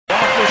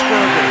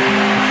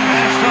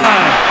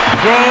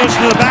Throws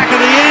to the back of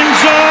the end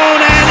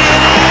zone, and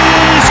it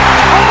is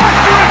caught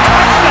for a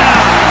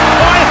touchdown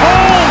by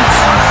Holmes.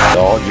 With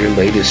all your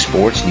latest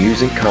sports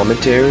news and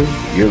commentary,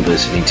 you're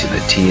listening to the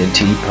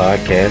TNT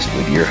Podcast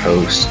with your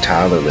hosts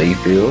Tyler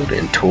Layfield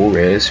and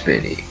Torres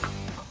Finney.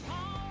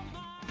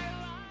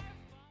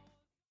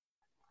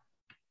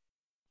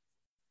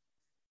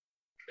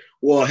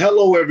 Well,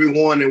 hello,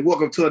 everyone, and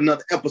welcome to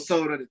another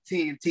episode of the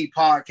TNT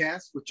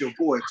Podcast with your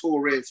boy,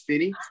 Torres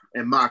Finney,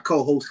 and my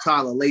co-host,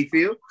 Tyler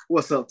Layfield.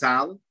 What's up,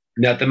 Tyler?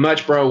 Nothing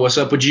much, bro. What's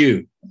up with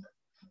you?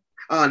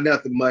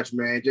 Nothing much,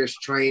 man. Just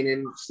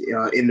training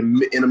in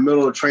the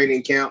middle of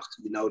training camp,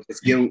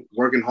 just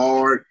working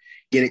hard,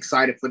 getting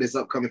excited for this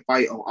upcoming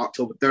fight on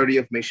October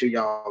 30th. Make sure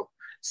y'all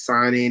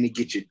sign in and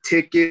get your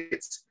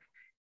tickets.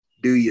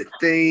 Do your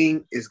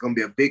thing. It's going to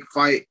be a big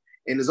fight.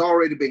 And it's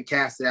already been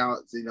cast out.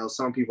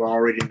 Some people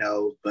already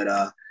know. But,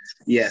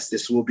 yes,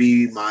 this will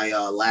be my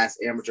last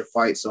amateur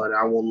fight. So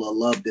I will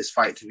love this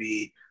fight to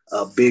be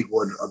a big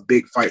one, a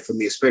big fight for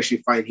me, especially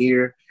fighting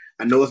here.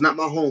 I know it's not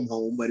my home,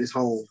 but it's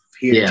home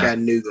here in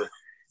Chattanooga.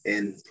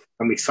 And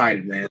I'm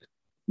excited, man.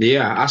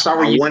 Yeah, I saw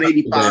where you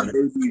 185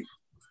 debut.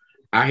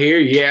 I hear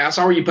you. Yeah, I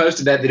saw where you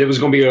posted that it was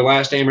going to be your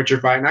last amateur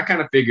fight. And I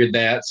kind of figured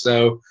that.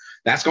 So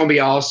that's going to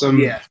be awesome.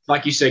 Yeah.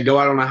 Like you said, go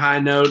out on a high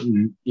note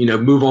and,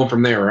 move on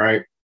from there,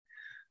 right?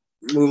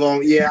 Move on.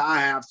 Yeah, I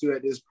have to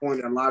at this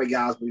point. A lot of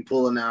guys been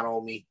pulling out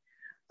on me.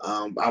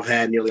 I've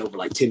had nearly over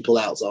 10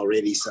 pullouts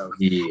already, so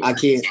I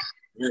can't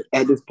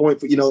at this point.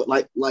 Somebody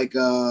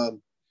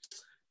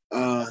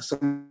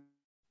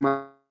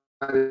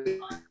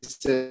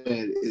said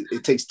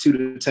it takes 2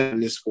 to 10 in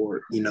this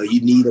sport. You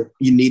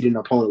need an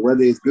opponent,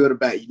 whether it's good or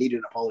bad. You need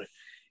an opponent,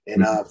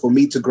 and for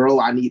me to grow,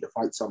 I need to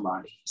fight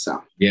somebody.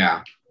 So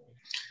yeah,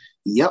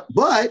 yep.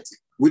 But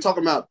we're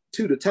talking about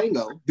 2 to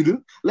tango.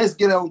 Let's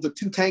get on the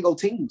 2 tango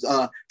teams.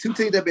 2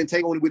 teams that have been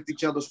tangoing with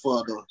each other since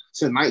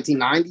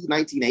 1990,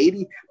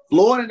 1980.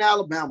 Florida and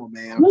Alabama,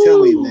 man. I'm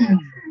telling you, man.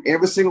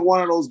 Every single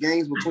one of those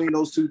games between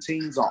those 2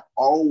 teams are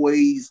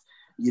always,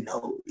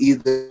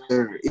 either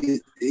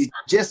it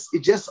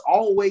just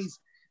always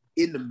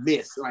in the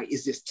midst. Like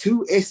it's just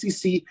 2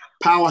 SEC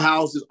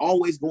powerhouses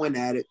always going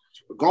at it.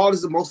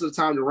 Regardless of most of the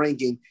time the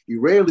ranking, you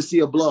rarely see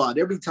a blowout.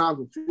 Every time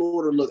when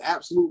Florida looked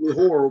absolutely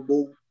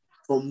horrible.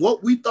 From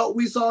what we thought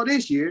we saw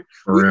this year,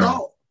 we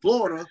thought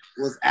Florida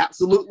was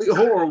absolutely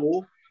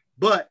horrible,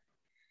 but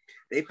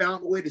they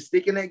found a way to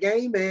stick in that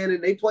game, man,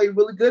 and they played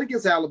really good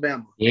against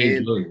Alabama.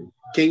 And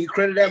can you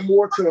credit that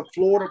more to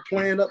Florida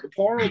playing up the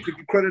par, or could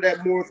you credit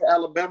that more to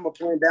Alabama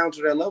playing down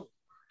to that level?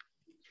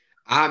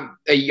 Are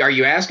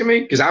you asking me?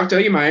 Because I'll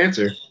tell you my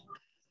answer.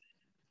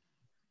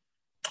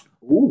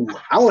 Ooh,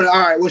 all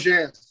right, what's your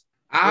answer?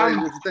 What do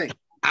you think?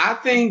 I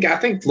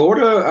think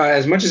Florida,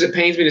 as much as it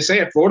pains me to say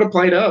it, Florida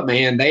played up,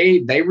 man.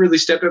 They really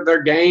stepped up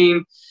their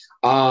game.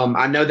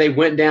 I know they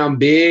went down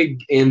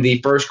big in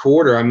the first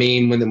quarter. I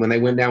mean, when they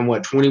went down,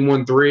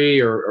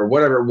 21-3 or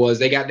whatever it was,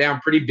 they got down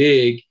pretty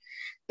big.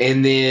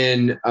 And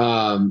then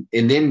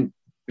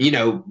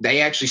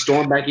they actually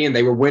stormed back in.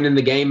 They were winning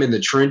the game in the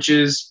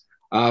trenches.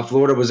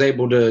 Florida was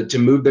able to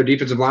move their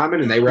defensive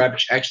linemen, and they were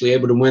actually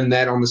able to win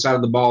that on the side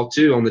of the ball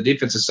too, on the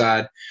defensive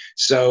side.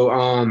 So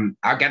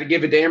I got to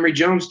give it to Emory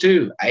Jones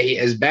too.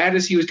 As bad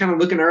as he was kind of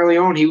looking early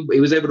on, he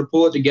was able to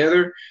pull it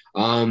together.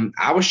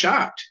 I was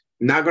shocked.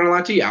 Not going to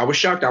lie to you, I was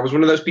shocked. I was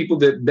one of those people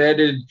that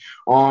betted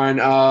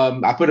on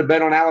I put a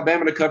bet on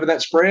Alabama to cover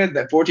that spread,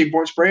 that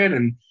 14-point spread,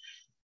 and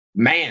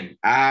man,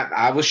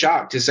 I was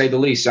shocked to say the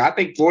least. So I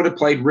think Florida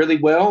played really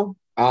well.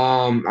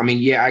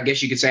 I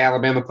guess you could say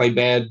Alabama played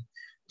bad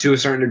to a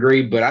certain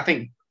degree, but I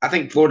think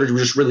Florida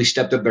just really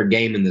stepped up their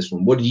game in this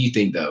one. What do you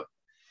think, though?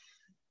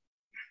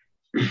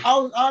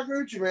 I agree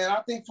with you, man.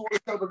 I think Florida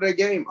stepped up their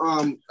game.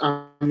 I'm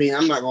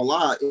not gonna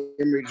lie.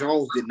 Emory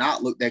Jones did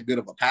not look that good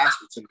of a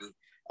passer to me.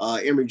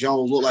 Emory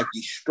Jones looked like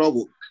he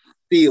struggled.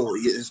 Still,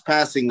 his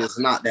passing is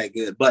not that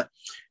good, but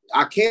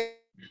I can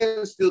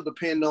still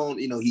depend on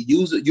he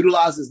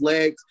utilized his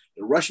legs.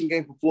 The rushing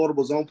game for Florida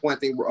was on point. I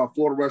think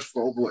Florida rushed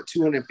for over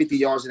 250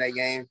 yards in that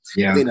game.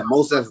 Yeah. I think the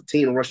most as a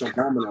team rushed on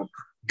Bama in a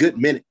good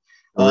minute.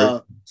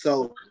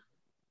 So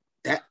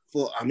that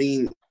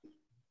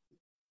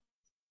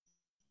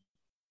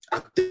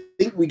I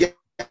think we got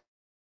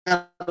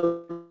a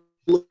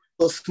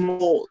little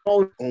small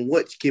on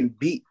what can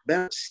beat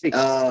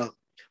Bama.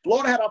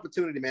 Florida had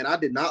opportunity, man. I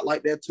did not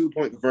like that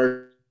 2-point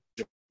conversion.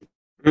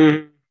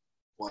 Mm-hmm.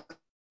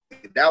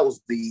 That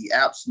was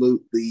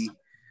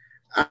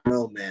I don't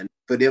know, man.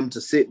 For them to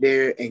sit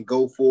there and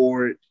go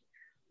for it,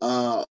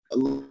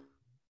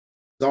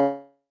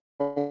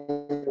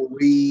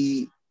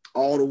 read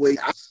all the way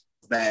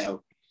bad.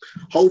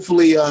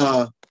 Hopefully,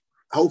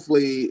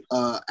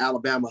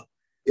 Alabama.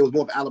 It was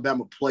more of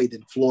Alabama play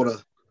than Florida.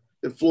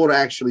 Than Florida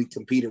actually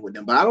competed with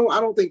them, but I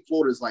don't think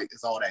Florida is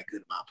all that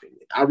good in my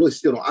opinion. I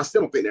still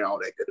don't think they're all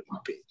that good in my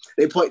opinion.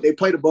 They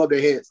played above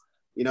their heads.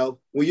 When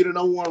you're the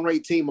number 1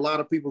 ranked team, a lot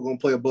of people are gonna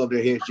play above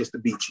their heads just to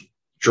beat you.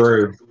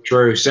 True.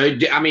 So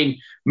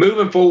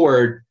moving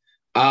forward,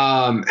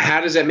 how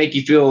does that make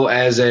you feel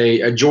as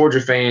a Georgia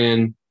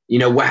fan?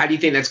 how do you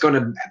think that's going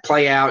to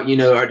play out?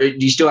 Or do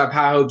you still have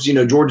high hopes?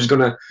 Georgia's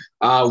going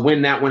to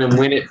win that one and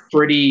win it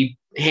pretty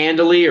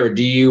handily, or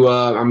do you?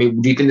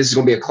 Do you think this is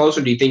going to be a close,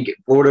 or do you think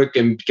Florida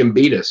can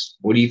beat us?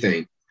 What do you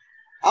think?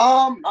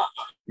 I'm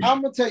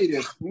gonna tell you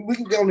this. We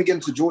can only get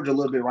into Georgia a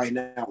little bit right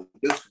now,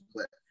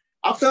 but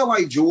I felt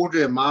like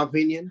Georgia, in my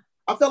opinion,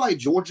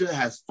 Georgia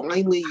has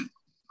finally.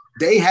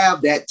 They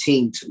have that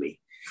team to me.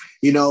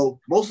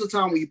 Most of the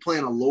time when you're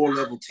playing a lower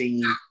level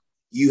team,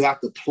 you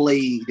have to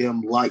play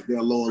them like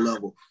they're lower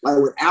level. Like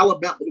with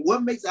Alabama,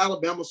 what makes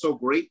Alabama so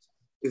great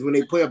is when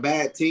they play a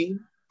bad team,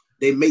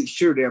 they make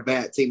sure they're a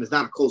bad team. It's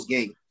not a close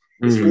game.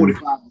 It's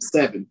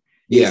 45-7.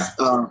 Yeah.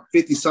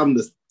 It's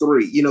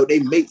 50-something-3. They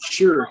make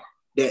sure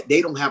that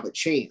they don't have a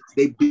chance.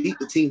 They beat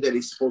the team that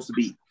they're supposed to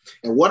beat.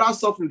 And what I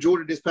saw from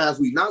Georgia this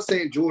past week, not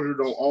saying Georgia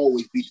don't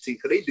always beat the team,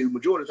 because they do.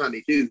 Majority of the time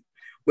they do.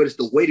 But it's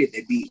the way that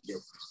they beat them.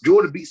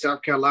 Georgia beat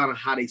South Carolina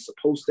how they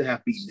supposed to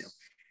have beaten them.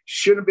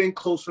 Should have been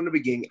close from the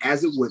beginning,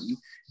 as it wouldn't.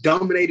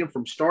 Dominating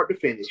from start to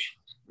finish.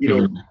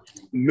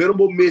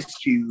 Minimal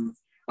miscues.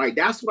 Like,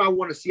 that's what I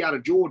want to see out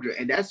of Georgia,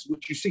 and that's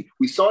what you see.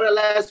 We saw that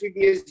last week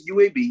against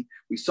UAB.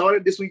 We saw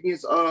that this week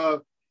against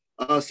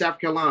South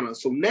Carolina.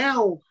 So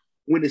now,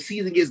 when the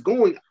season gets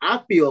going,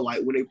 I feel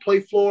like when they play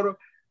Florida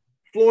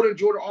and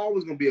Georgia are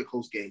always going to be a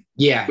close game.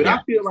 Yeah. But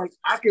I feel like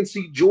I can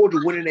see Georgia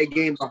winning that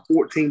game by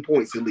 14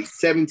 points, at least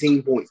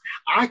 17 points.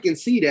 I can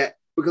see that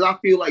because I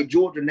feel like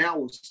Georgia now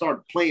will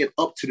start playing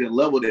up to the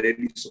level that they're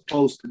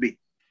supposed to be.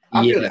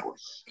 I feel that way.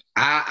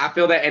 I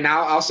feel that, and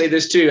I'll say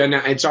this too, and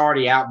it's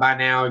already out by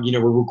now.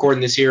 We're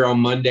recording this here on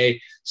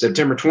Monday,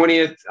 September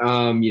 20th,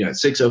 at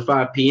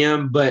 6:05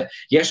 p.m. But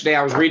yesterday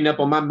I was reading up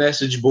on my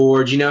message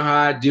board. You know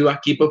how I do. I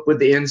keep up with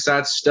the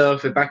inside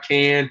stuff if I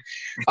can.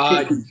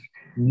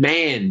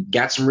 Man,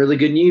 got some really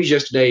good news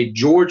yesterday.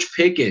 George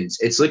Pickens,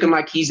 it's looking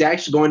like he's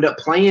actually going to end up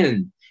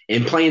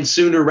playing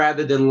sooner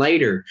rather than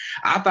later.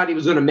 I thought he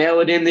was going to mail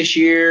it in this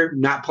year,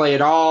 not play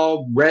at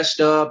all, rest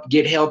up,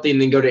 get healthy,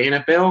 and then go to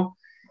NFL.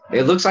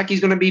 It looks like he's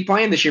going to be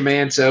playing this year,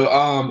 man.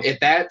 So if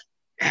that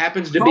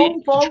happens to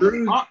be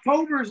true,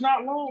 October is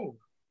not long.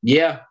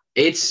 Yeah,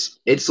 it's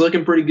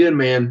looking pretty good,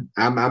 man.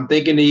 I'm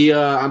thinking he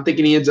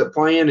ends up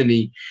playing, and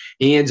he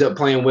ends up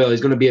playing well.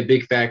 He's going to be a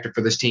big factor for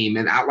this team.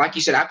 And like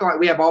you said, I feel like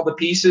we have all the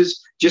pieces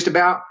just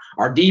about.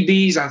 Our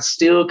DBs, I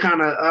still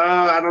kind of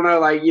I don't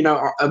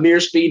know,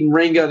 Amir Speed and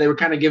Ringo, they were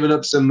kind of giving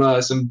up some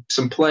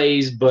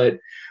plays, but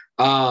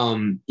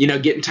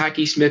getting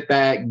Tyke Smith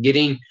back,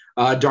 getting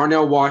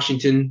Darnell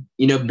Washington,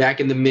 back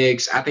in the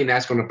mix. I think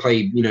that's going to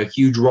play, a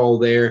huge role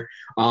there.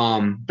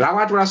 But I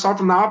liked what I saw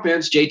from the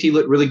offense. JT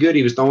looked really good.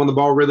 He was throwing the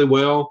ball really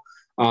well.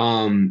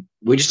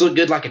 We just looked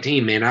good like a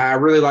team, man. I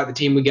really like the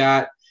team we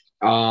got.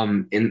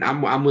 And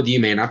I'm with you,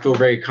 man. I feel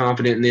very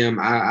confident in them.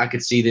 I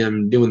could see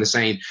them doing the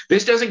same.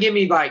 This doesn't give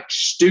me like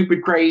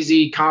stupid,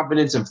 crazy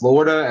confidence in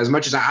Florida as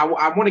much as I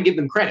want to give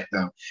them credit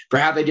though for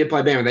how they did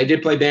play Bama. They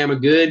did play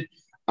Bama good.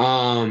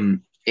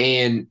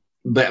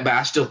 But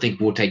I still think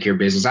we'll take care of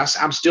business.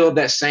 I'm still of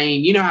that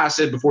same, how I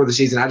said before the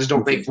season, I just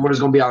don't think Florida's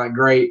going to be all that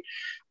great.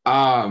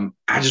 I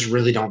just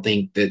really don't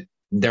think that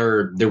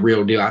they're the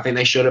real deal. I think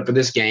they showed up for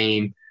this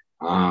game.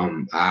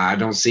 I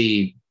don't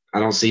see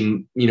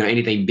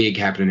anything big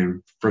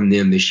happening from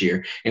them this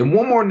year. And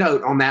one more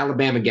note on the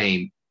Alabama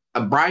game,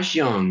 Bryce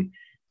Young,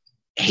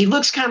 he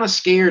looks kind of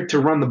scared to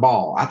run the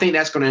ball. I think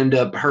that's going to end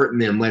up hurting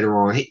them later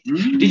on. Did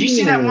you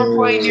see that one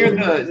play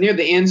near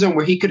the end zone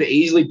where he could have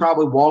easily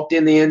probably walked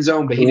in the end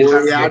zone, but he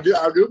decided I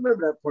do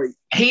remember that play.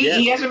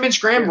 He hasn't been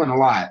scrambling a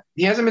lot.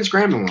 He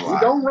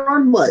don't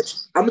run much.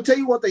 I'm gonna tell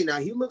you one thing now.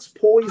 He looks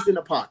poised in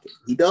the pocket.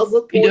 He does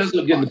look good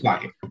in the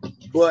pocket.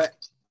 But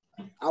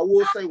I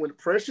will say when the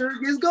pressure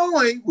gets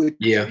going, we've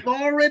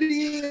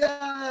already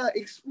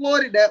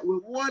exploited that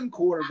with one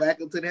quarterback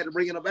until they had to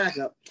bring in a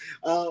backup.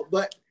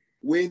 But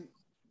when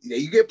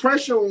you get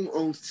pressure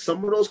on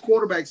some of those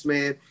quarterbacks,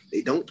 man,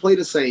 they don't play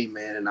the same,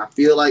 man. And I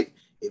feel like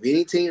if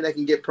any team that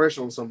can get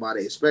pressure on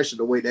somebody, especially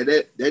the way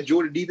that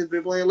Georgia defense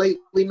been playing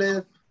lately,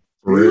 man.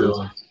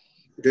 Real.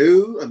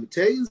 Dude, I'm gonna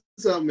tell you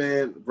something,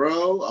 man,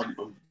 bro.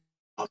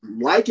 I'm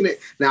liking it.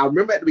 Now, I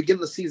remember at the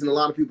beginning of the season, a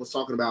lot of people was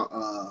talking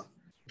about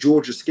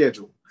Georgia's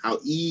schedule, how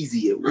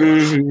easy it was.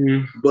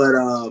 Mm-hmm.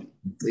 But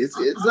it's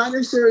not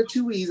necessarily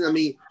too easy. I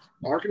mean,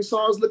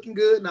 Arkansas is looking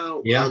good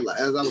now. Yeah.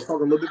 As I was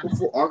talking a little bit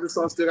before,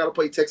 Arkansas still got to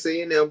play Texas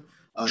A&M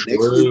next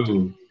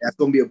week. That's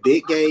going to be a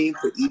big game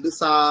for either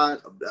side.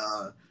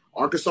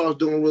 Arkansas is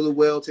doing really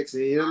well. Texas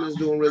A&M is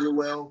doing really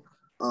well.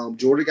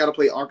 Georgia got to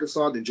play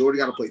Arkansas. Then Georgia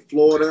got to play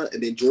Florida.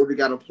 And then Georgia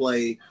got to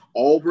play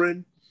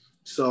Auburn.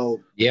 So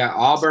yeah,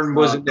 Auburn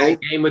was in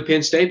that game with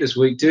Penn State this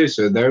week too.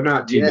 So they're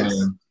not too bad.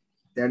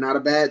 They're not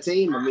a bad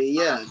team. I mean,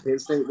 Penn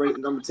State ranked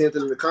number 10th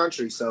in the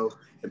country. So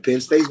and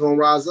Penn State's gonna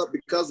rise up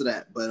because of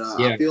that. But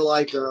I feel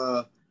like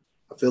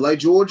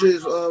Georgia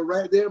is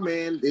right there,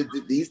 man.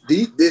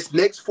 This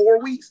next 4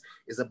 weeks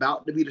is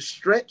about to be the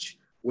stretch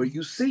where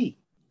you see,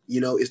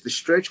 it's the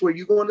stretch where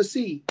you're going to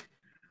see.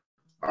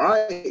 All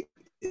right,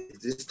 is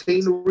this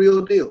team the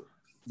real deal?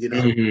 you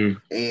know.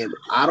 And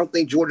I don't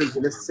think Georgia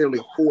can necessarily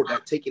afford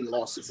that taking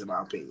losses, in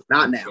my opinion.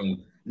 Not now.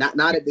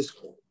 Not at this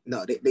point.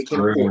 No, they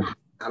can't afford it.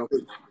 I don't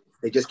think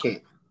they just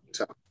can't.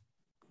 So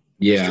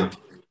yeah,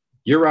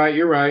 you're right.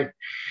 You're right.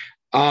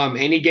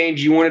 Any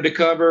games you wanted to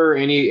cover?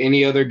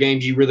 Any other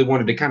games you really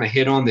wanted to kind of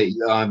hit on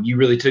that you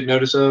really took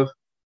notice of?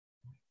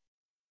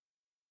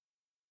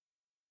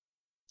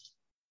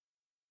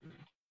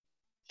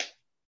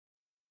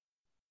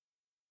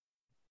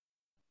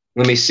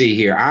 Let me see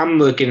here. I'm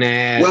looking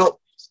at. Well,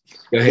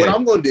 what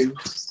I'm going to do.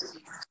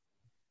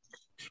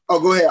 Oh,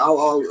 go ahead. I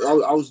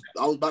was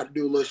about to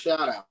do a little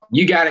shout out.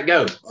 You got it.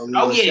 Go.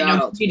 Oh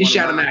yeah, you need to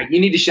shout them out. You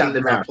need to shout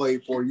them out. I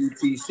played for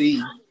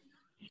UTC.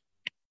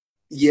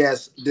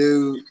 Yes,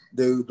 dude.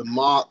 The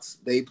Mocs,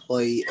 they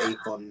play a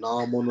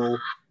phenomenal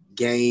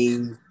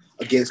game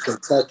against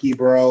Kentucky,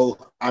 bro.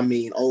 I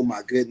mean, oh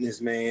my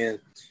goodness, man.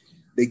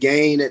 The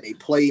game that they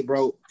played,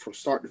 bro, from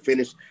start to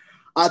finish,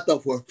 I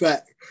thought for a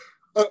fact,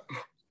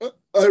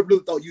 I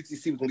really thought UTC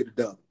was going to get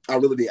the dub. I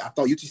really did. I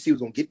thought UTC was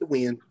going to get the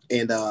win,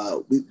 and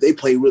they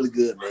played really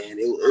good, man.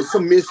 It was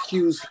some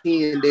miscues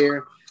here and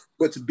there,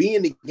 but to be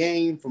in the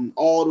game from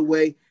all the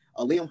way,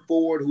 Liam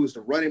Ford, who is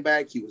the running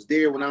back, he was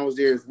there when I was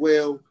there as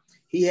well.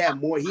 He has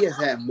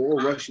had more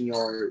rushing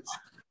yards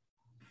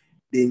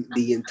than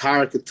the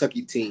entire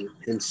Kentucky team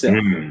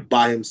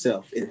by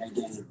himself in that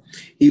game.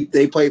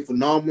 They played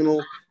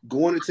phenomenal.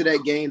 Going into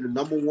that game, the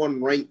number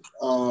one ranked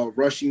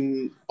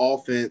rushing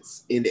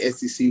offense in the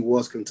SEC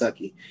was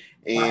Kentucky.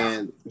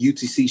 And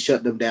UTC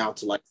shut them down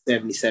to like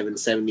 77 to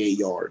 78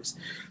 yards.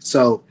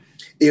 So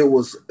it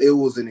was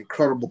an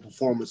incredible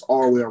performance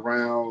all the way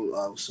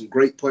around. Some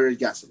great players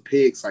got some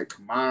picks like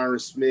Kamara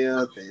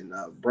Smith and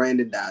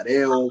Brandon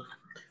Dowdell.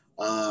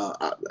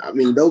 I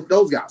mean,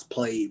 those guys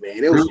played,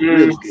 man. It was a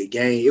really good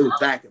game. It was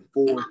back and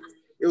forth.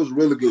 It was a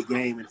really good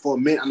game. And for a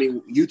minute, I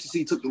mean,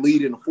 UTC took the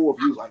lead in the fourth.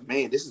 He was like,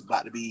 man, this is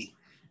about to be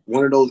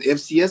one of those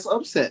FCS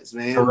upsets,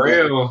 man. For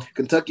real. But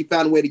Kentucky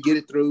found a way to get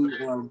it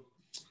through.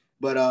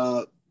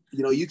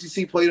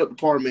 UTC played up the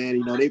part, man.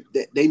 You know,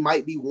 they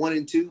might be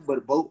 1-2,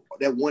 but both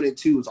that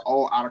 1-2 is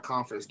all out of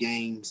conference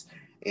games.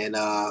 And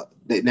now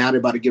they're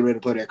about to get ready to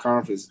play their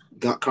conference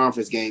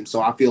game. So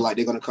I feel like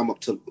they're going to come up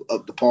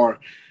the par.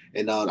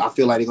 And I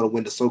feel like they're going to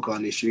win the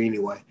SoCon this year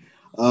anyway.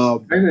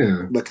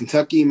 But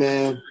Kentucky,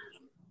 man.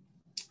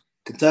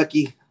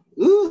 Kentucky.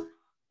 Ooh.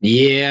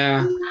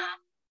 Yeah.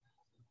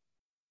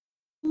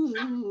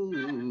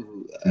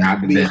 I'll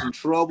be in some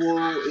trouble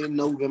in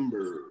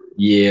November.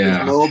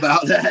 Yeah. You know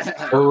about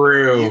that. For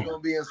real. You're going to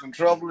be in some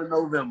trouble in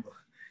November.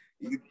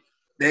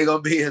 They're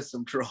going to be in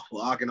some trouble.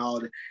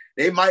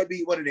 They might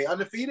be, what are they,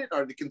 undefeated?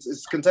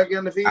 Is Kentucky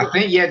undefeated? I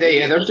think,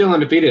 they're still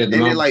undefeated at the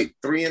moment. They're like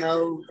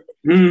 3-0.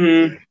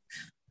 Mm-hmm.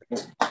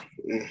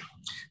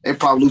 They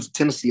probably lose to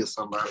Tennessee or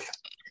somebody.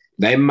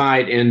 They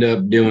might end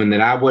up doing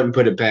that. I wouldn't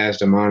put it past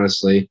them,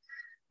 honestly.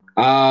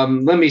 Let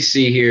me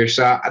see here.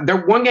 So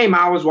one game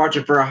I was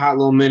watching for a hot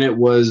little minute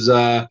was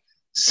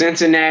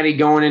Cincinnati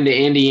going into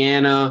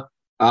Indiana.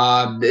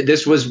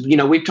 This was,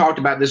 we've talked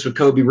about this with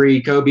Kobe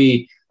Reed.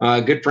 Kobe,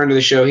 good friend of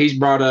the show, he's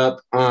brought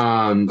up,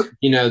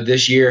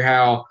 this year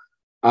how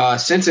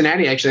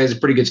Cincinnati actually has a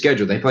pretty good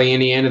schedule. They play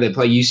Indiana, they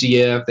play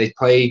UCF, they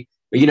play,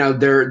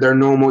 their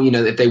normal,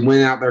 if they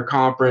win out their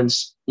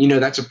conference,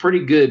 that's a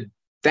pretty good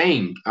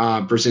thing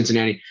for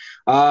Cincinnati.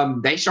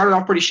 They started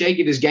off pretty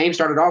shaky. This game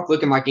started off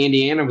looking like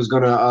Indiana was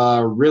going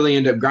to really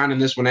end up grinding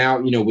this one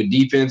out, with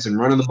defense and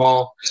running the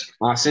ball.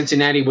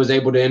 Cincinnati was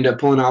able to end up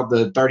pulling out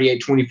the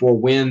 38-24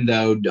 win,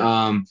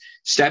 though,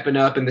 stepping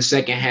up in the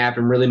second half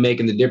and really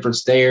making the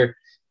difference there.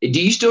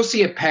 Do you still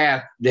see a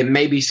path that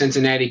maybe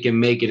Cincinnati can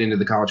make it into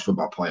the college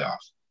football playoff?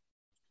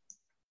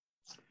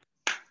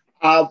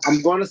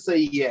 I'm going to say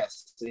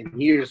yes, and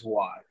here's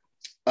why.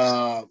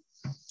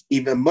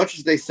 Even much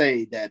as they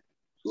say that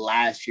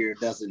last year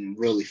doesn't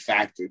really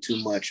factor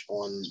too much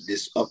on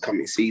this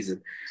upcoming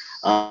season,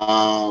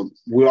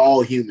 we're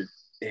all human,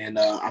 and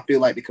I feel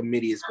like the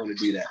committee is going to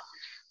do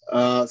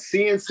that.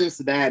 Seeing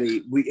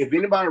Cincinnati, if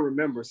anybody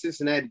remembers,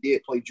 Cincinnati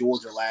did play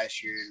Georgia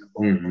last year in the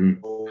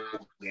bowl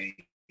game,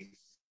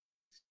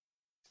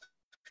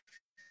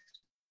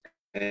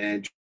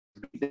 and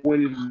they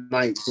won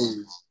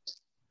 19.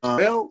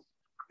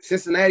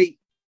 Cincinnati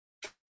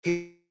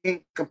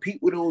can't compete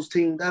with those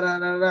teams.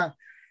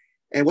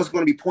 And what's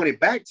going to be pointed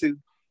back to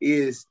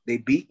is they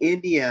beat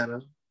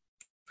Indiana.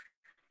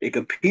 They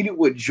competed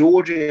with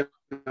Georgia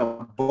in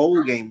a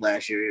bowl game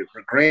last year.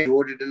 For granted,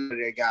 Georgia didn't know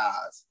their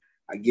guys.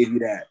 I give you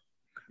that.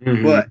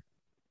 Mm-hmm. But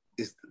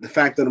the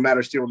fact of the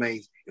matter still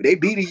remains. If they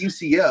beat a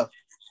UCF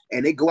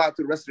and they go out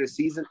through the rest of the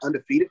season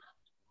undefeated,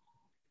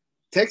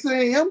 Texas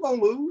A&M going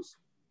to lose.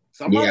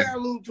 Somebody got to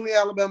lose between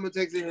Alabama and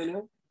Texas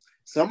A&M.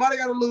 Somebody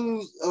got to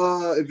lose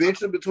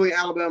eventually between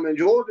Alabama and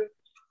Georgia.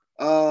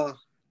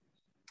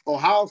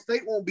 Ohio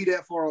State won't be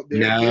that far up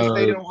there. Penn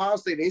State and Ohio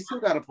State, they still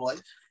got to play.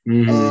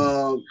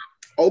 Mm-hmm.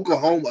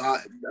 Oklahoma,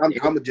 I'm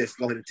just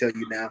going to tell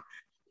you now.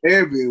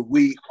 Every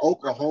week,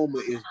 Oklahoma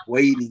is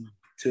waiting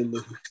to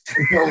lose.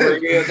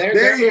 Yeah,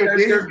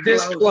 they're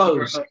this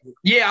close.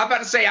 Yeah, I'm about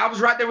to say I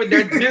was right there with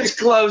they're this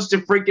close to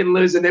freaking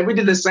losing. And we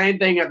did the same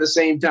thing at the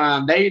same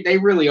time. They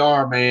really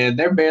are, man.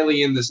 They're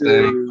barely in this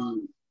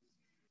thing.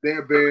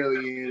 They're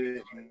barely in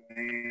it,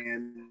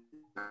 man.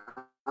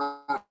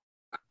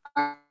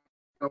 I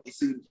don't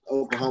see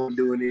Oklahoma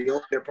doing it.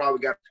 They probably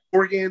got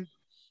Oregon.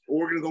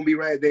 Oregon's gonna be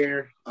right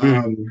there.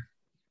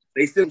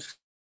 They still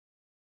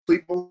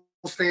sleep on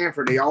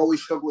Stanford. They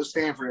always struggle with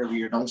Stanford every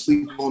year. Don't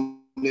sleep on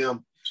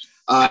them.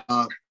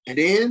 And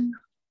then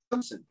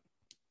Clemson.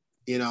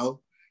 You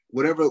know,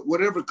 whatever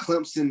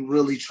Clemson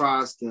really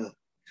tries to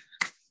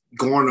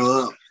garner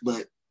up,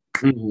 but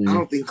I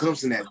don't think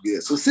Clemson that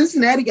good. So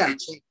Cincinnati got a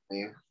chance,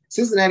 man.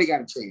 Cincinnati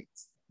got a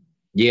chance.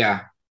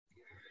 Yeah.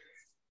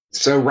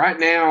 So right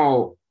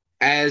now,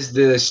 as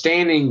the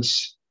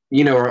standings,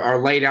 you know, are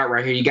laid out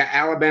right here, you got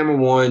Alabama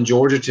 1,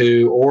 Georgia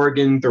 2,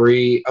 Oregon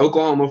 3,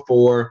 Oklahoma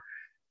 4,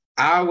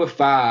 Iowa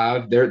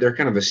 5. They're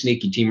kind of a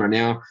sneaky team right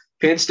now.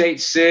 Penn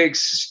State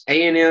 6,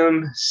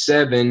 A&M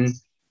 7,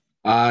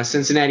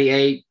 Cincinnati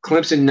 8,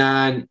 Clemson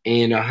 9,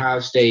 and Ohio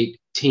State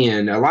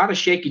 10. A lot of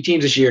shaky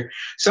teams this year.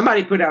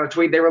 Somebody put out a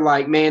tweet. They were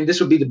like, man,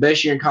 this would be the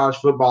best year in college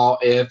football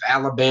if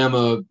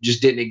Alabama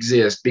just didn't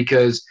exist,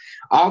 because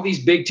all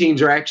these big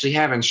teams are actually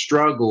having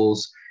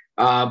struggles.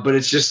 But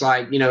it's just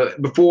like, you know,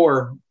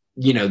 before,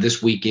 you know,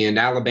 this weekend,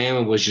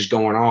 Alabama was just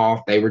going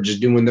off. They were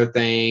just doing their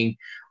thing.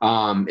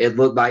 It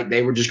looked like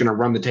they were just going to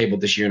run the table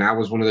this year. And I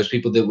was one of those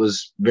people that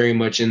was very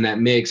much in that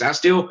mix. I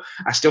still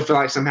feel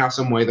like somehow,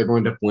 some way they're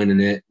going to win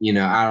in it. You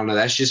know, I don't know.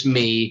 That's just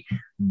me.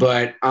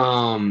 But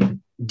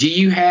do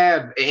you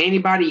have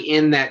anybody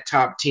in that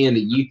top 10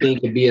 that you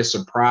think could be a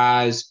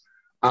surprise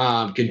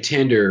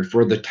contender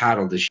for the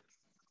title this year?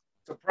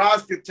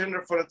 Surprise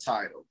contender for the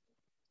title.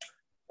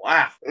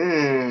 Wow.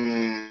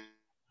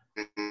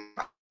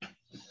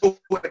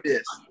 What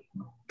this?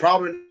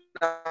 Probably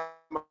not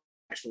my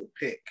actual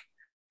pick,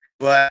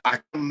 but I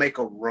can make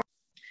a run.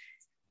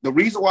 The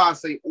reason why I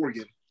say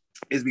Oregon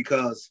is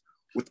because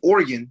with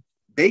Oregon,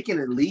 they can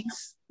at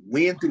least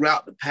win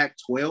throughout the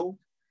Pac-12.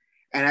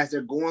 And as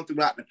they're going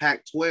throughout the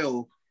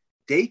Pac-12,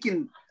 they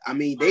can, I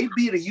mean, they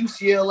beat a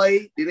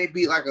UCLA, then they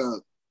beat like a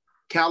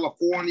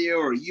California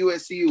or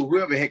USC or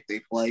whoever the heck they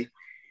play.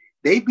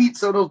 They beat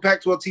some of those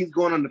Pac-12 teams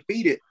going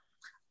undefeated.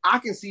 I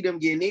can see them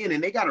getting in,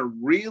 and they got a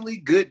really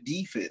good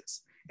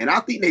defense. And I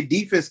think their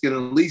defense can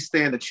at least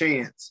stand a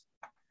chance.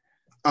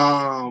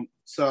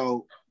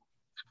 So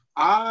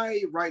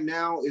I, right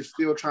now, is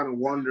still trying to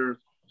wonder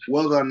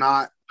whether or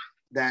not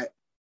that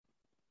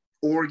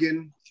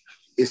Oregon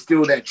is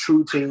still that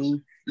true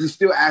team. You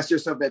still ask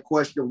yourself that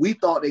question. We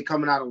thought they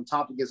coming out on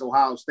top against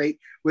Ohio State,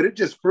 but it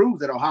just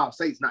proves that Ohio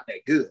State's not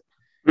that good.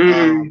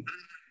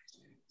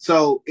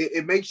 So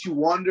it makes you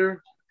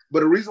wonder.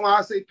 But the reason why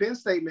I say Penn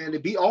State, man, they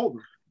beat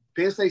Auburn.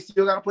 Penn State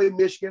still got to play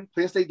Michigan.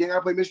 Penn State then got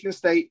to play Michigan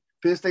State.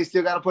 Penn State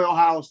still got to play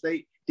Ohio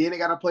State. Then they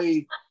got to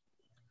play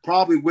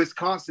probably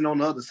Wisconsin on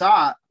the other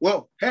side.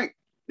 Well, heck,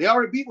 they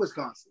already beat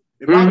Wisconsin.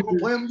 They're probably going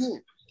to play them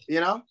again, you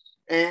know?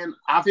 And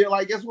I feel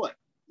like, guess what?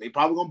 They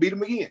probably going to beat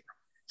them again.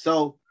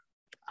 So,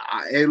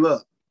 hey,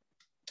 look,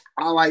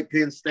 I like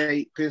Penn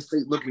State. Penn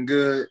State looking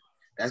good.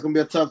 That's going to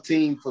be a tough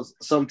team for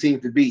some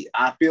teams to beat.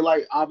 I feel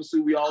like,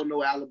 obviously, we all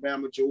know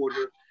Alabama,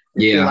 Georgia. I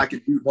feel like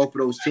it beat both of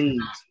those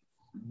teams.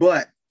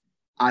 But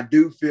I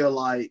do feel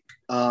like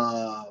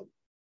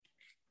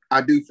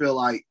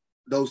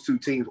those two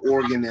teams,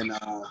 Oregon and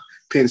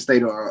Penn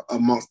State, are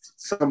amongst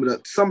some of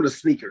the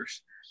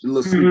sneakers, the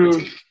little sleeper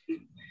teams.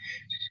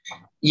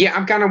 Yeah,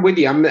 I'm kind of with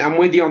you. I'm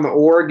with you on the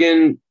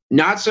Oregon.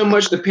 Not so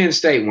much the Penn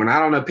State one. I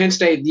don't know. Penn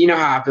State, you know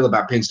how I feel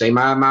about Penn State.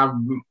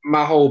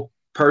 My whole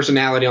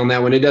personality on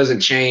that one, it doesn't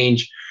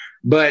change.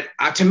 But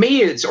to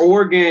me, it's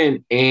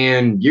Oregon,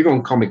 and you're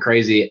going to call me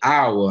crazy,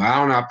 Iowa. I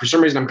don't know. For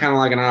some reason, I'm kind of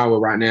liking Iowa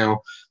right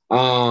now.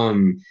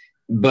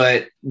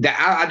 But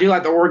I do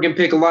like the Oregon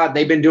pick a lot.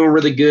 They've been doing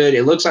really good.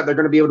 It looks like they're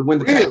going to be able to win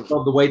the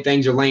Pac-12 the way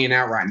things are laying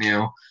out right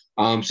now.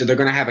 So they're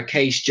going to have a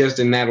case just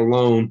in that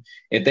alone.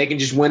 If they can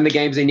just win the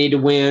games they need to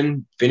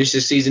win, finish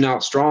this season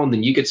out strong,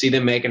 then you could see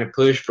them making a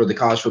push for the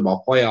college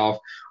football playoff.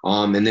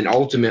 And then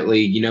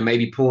ultimately, you know,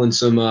 maybe pulling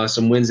some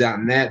wins out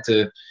in that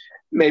to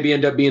maybe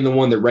end up being the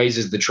one that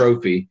raises the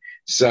trophy.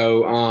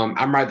 So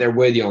I'm right there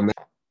with you on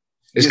that.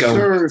 Yes,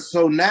 sir.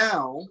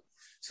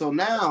 So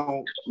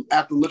now,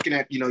 after looking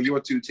at, you know, your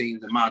two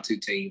teams and my two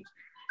teams,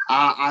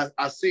 I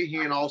sit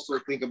here and also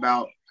think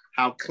about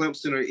how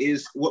Clemson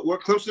is.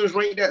 What Clemson is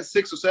ranked at,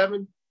 6 or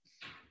 7?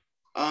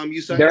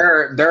 You say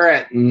they're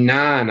at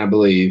 9, I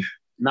believe.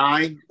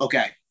 9.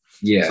 Okay.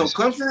 Yeah. So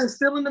Clemson is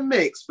still in the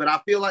mix, but I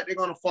feel like they're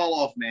going to fall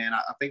off, man.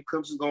 I think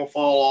Clemson's going to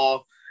fall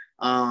off.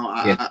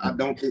 I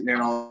don't think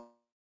they're all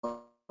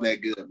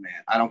that good,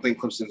 man. I don't think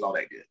Clemson's all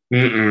that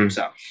good.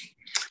 So,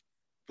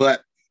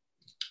 but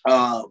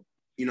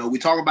you know, we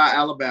talk about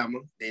Alabama,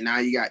 and now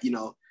you got, you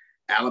know,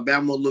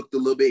 Alabama looked a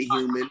little bit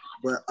human,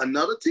 but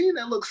another team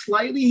that looked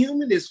slightly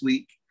human this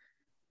week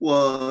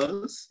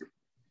was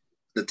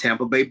the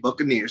Tampa Bay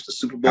Buccaneers, the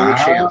Super Bowl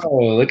champs.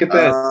 Oh, look at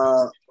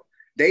that.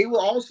 they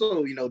were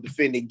also,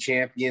 defending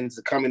champions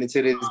coming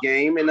into this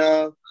game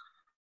and,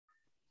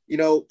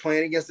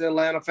 playing against the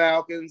Atlanta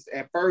Falcons.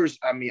 At first,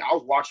 I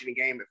was watching the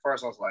game at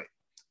first. I was like,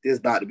 this is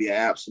about to be an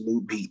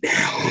absolute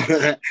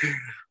beatdown.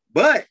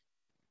 But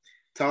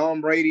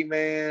Tom Brady,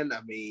 man,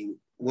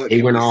 what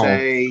can we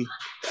say?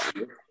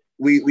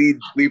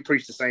 We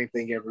preach the same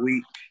thing every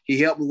week. He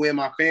helped me win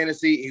my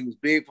fantasy. He was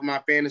big for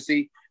my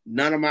fantasy.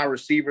 None of my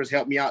receivers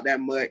helped me out that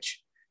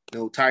much.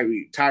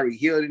 Tyreek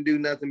Hill didn't do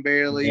nothing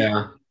barely.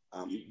 Yeah.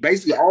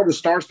 Basically, all the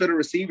star-studded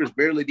receivers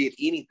barely did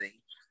anything.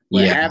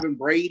 But having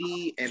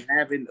Brady and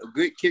having a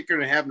good kicker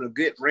and having a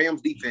good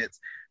Rams defense,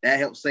 that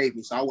helped save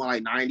me. So I went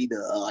like 90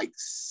 to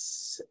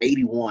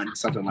 81,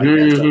 something like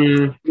that. So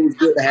it was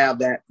good to have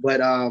that. But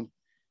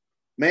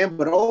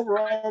but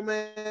overall,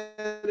 man,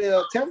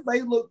 Tampa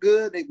Bay looked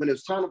good. When it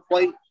was time to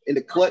play in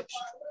the clutch,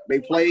 they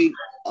played.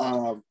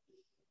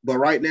 But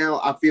right now,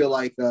 I feel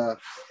like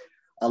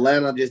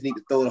Atlanta just need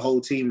to throw the whole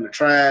team in the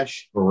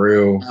trash. For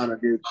real. Find a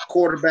new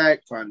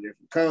quarterback, find a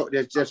different coach.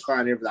 Just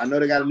find everything. I know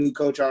they got a new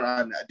coach.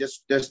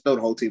 Just throw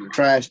the whole team in the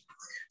trash.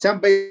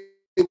 Tampa Bay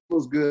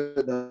was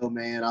good, though,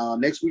 man.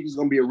 Next week is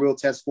going to be a real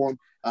test for them.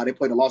 They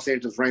play the Los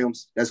Angeles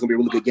Rams. That's going to be a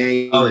really good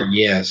game. Oh,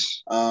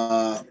 yes.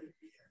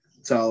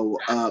 So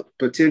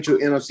potential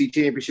NFC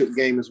Championship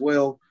game as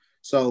well.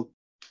 So,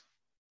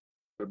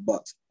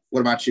 Bucks. What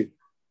about you?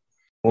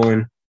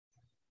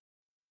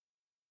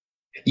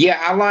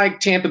 Yeah, I like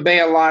Tampa Bay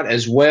a lot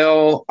as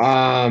well.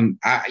 I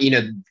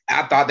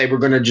thought they were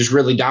going to just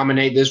really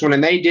dominate this one,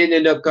 and they did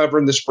end up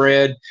covering the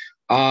spread.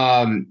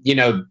 Tom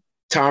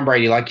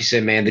Brady, like you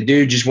said, man, the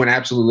dude just went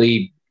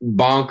absolutely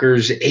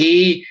bonkers.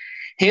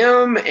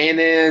 Him, and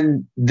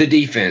then the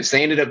defense.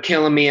 They ended up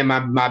killing me in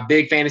my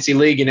big fantasy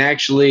league, and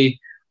actually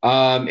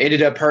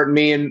ended up hurting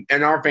me in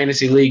our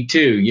fantasy league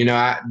too.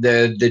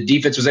 The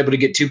defense was able to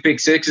get 2 pick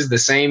sixes. The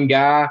same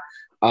guy.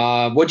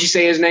 What'd you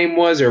say his name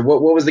was, or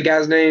what was the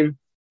guy's name?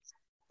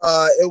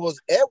 It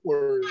was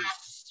Edwards,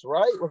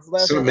 right? What's the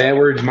last name?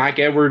 Edwards, Mike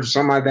Edwards,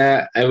 something like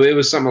that. It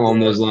was something along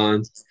those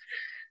lines.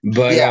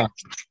 But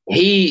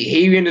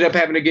he ended up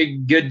having a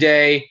good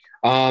day.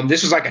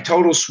 This was like a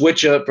total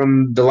switch up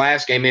from the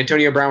last game.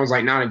 Antonio Brown was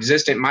like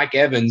non-existent. Mike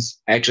Evans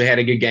actually had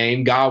a good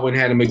game. Godwin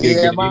had him a good game.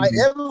 Yeah, Mike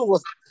Evans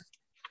was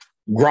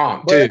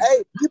Gronk, too. But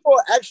hey, people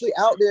are actually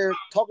out there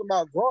talking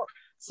about Gronk.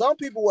 Some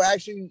people were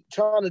actually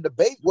trying to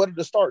debate whether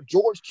to start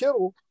George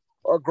Kittle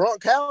or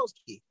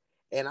Gronkowski.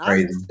 And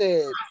I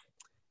said,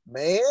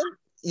 man,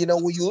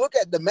 when you look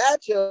at the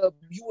matchup,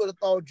 you would have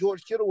thought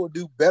George Kittle would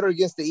do better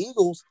against the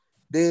Eagles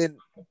than,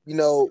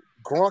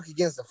 Gronk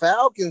against the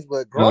Falcons.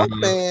 But Gronk,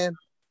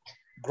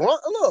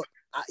 look,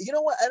 you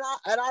know what?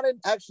 And I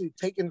didn't actually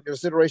take into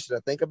consideration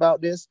to think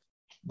about this,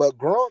 but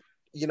Gronk,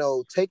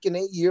 taking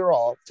those year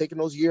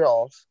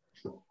off,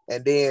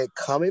 and then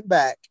coming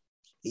back,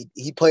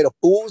 he played a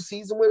full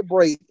season with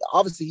Brady.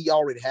 Obviously, he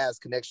already has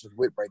connections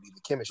with Brady,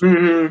 the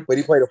chemistry, but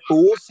he played a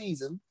full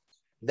season.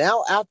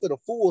 Now, after the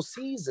full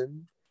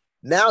season,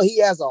 now he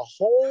has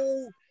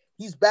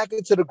he's back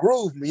into the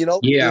groove, He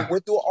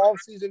went through an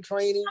off-season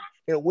training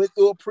and went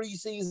through a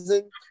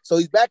preseason. So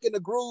he's back in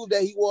the groove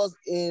that he was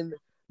in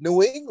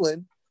New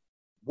England.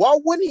 Why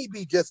wouldn't he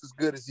be just as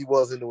good as he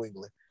was in New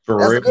England?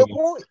 That's a good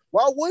point.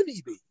 Why wouldn't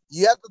he be?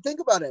 You have to think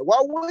about that. Why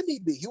wouldn't he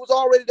be? He was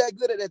already that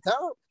good at that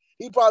time.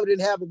 He probably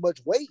didn't have much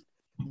weight.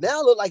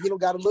 Now look like he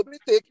got a little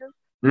bit thicker.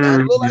 Now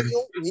look like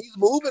he's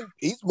moving.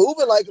 He's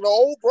moving like an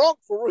old Gronk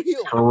for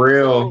real. For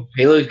real,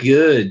 he looked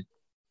good.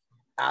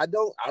 I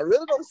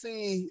really don't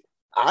see.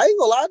 I ain't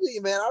gonna lie to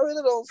you, man. I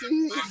really don't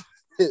see.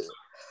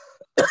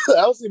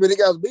 I don't see many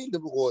guys beating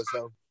them before.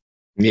 So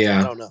yeah,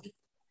 I don't know.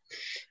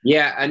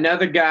 Yeah,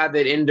 another guy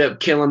that ended up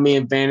killing me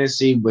in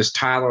fantasy was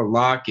Tyler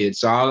Lockett.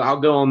 So I'll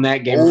go on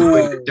that game.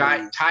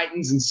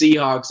 Titans and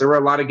Seahawks. There were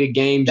a lot of good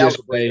games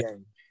yesterday.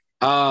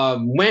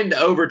 Went to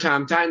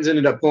overtime. Titans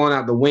ended up pulling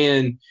out the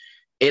win.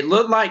 It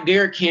looked like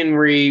Derrick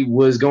Henry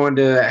was going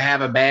to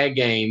have a bad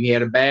game. He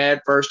had a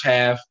bad first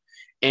half.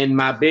 In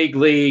my big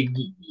league,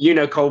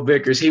 Cole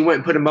Vickers, he went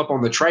and put him up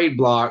on the trade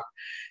block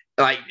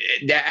like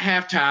at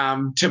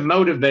halftime to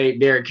motivate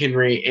Derrick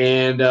Henry.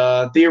 And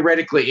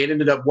theoretically, it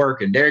ended up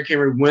working. Derrick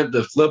Henry went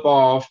the flip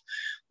off.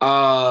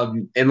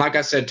 And like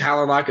I said,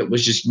 Tyler Lockett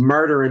was just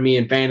murdering me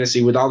in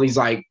fantasy with all these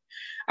I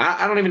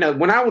don't even know.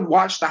 When I would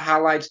watch the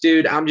highlights,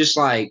 dude, I'm just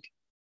like,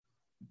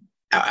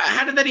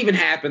 how did that even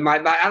happen?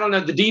 Like I don't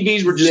know. The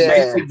DBs were just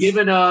basically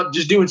giving up,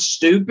 just doing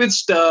stupid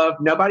stuff.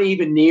 Nobody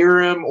even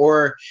near him,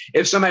 or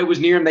if somebody was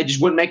near him, they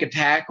just wouldn't make a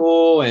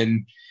tackle,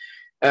 and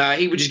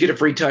he would just get a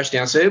free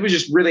touchdown. So it was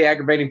just really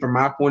aggravating from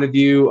my point of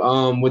view.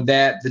 With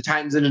that, the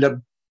Titans ended up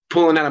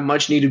pulling out a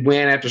much-needed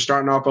win after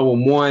starting off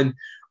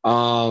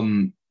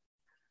 0-1.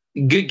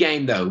 Good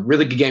game though,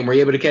 really good game. Were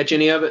you able to catch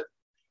any of it?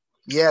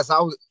 Yes, I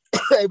was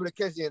able to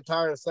catch the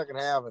entire second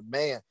half, and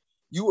man,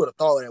 you would have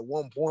thought at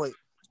one point.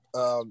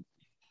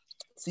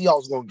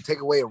 Seahawks going to take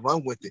away and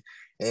run with it.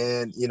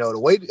 And, the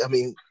way,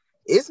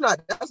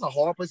 that's a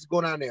hard place to go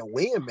down there and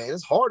win, man.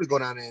 It's hard to go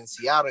down there in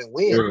Seattle and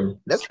win. Sure.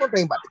 That's one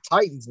thing about the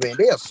Titans, man.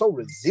 They are so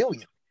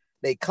resilient.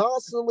 They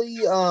constantly,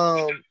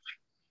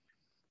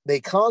 they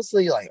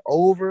constantly like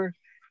over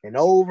and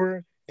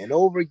over and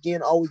over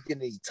again, always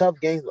getting these tough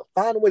games, but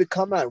find a way to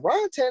come out.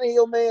 Ryan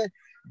Tannehill, man,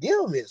 give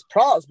him his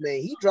props,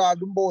 man. He drive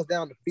them boys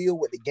down the field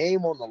with the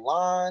game on the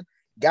line,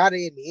 got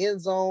it in the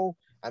end zone.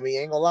 I mean,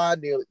 ain't gonna lie,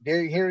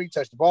 Derrick Henry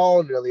touched the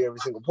ball nearly every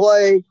single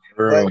play.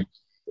 But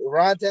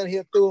Ryan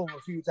Tannehill threw him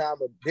a few times,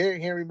 but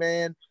Derrick Henry,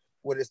 man,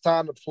 when it's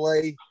time to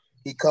play,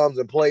 he comes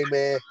and play,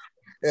 man.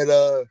 And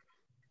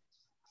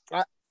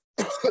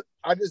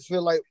I just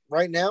feel like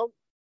right now,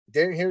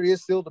 Derrick Henry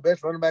is still the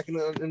best running back in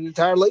the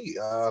entire league.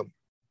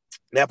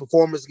 That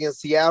performance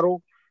against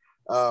Seattle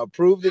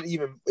proved it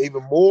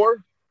even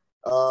more.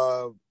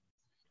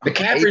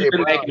 McCaffrey's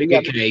been making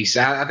a good case.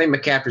 I think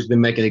McCaffrey's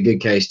been making a good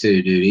case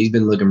too, dude. He's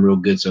been looking real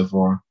good so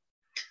far.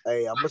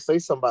 Hey, I'm gonna say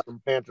something about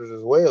them Panthers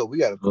as well. We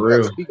gotta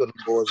speak on them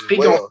boys as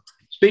well.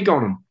 Speak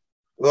on them.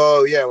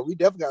 Oh yeah, we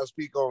definitely gotta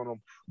speak on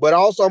them. But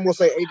also, I'm gonna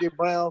say AJ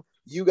Brown,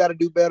 you got to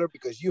do better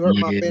because you hurt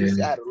my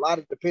fantasy. I had a lot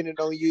of dependent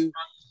on you.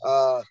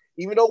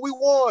 Even though we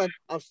won,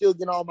 I'm still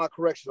getting all my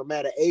corrections. I'm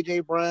mad at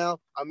AJ Brown.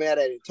 I'm mad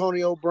at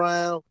Antonio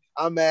Brown.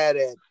 I'm mad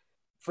at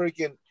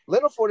freaking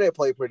Leonard Fournette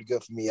played pretty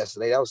good for me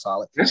yesterday. That was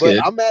solid. But good.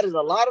 I'm mad at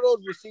a lot of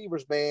those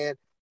receivers, man,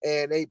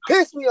 and they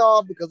pissed me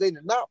off because they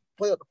did not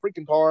play up the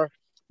freaking par.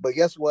 But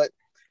guess what?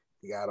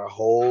 We got a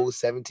whole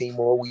 17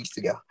 more weeks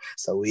to go,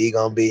 so we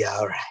gonna be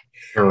all right.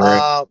 All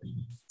right.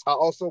 I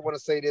also want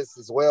to say this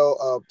as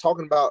well.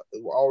 Talking about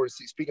already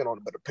speaking on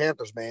it, but the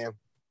Panthers, man,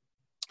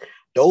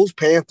 those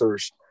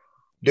Panthers,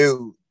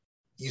 dude,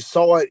 you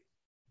saw it.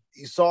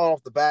 You saw it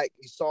off the back.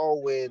 You saw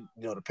when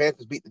the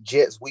Panthers beat the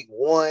Jets week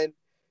 1.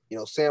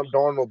 Sam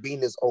Darnold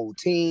beating his old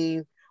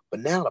team, but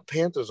now the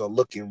Panthers are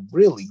looking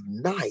really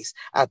nice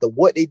after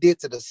what they did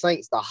to the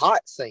Saints, the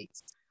hot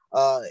Saints.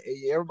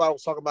 Everybody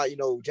was talking about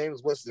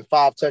James Winston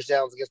 5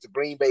 touchdowns against the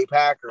Green Bay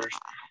Packers,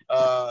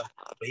 but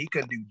he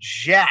couldn't do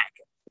jack.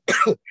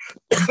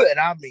 And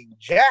I mean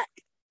jack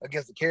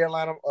against the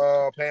Carolina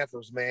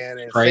Panthers, man.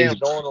 And crazy. Sam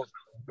Darnold,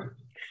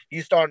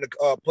 he's starting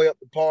to play up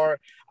the par.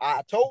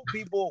 I told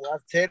people, I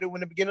said it in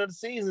the beginning of the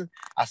season,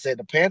 I said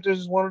the Panthers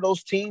is one of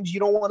those teams you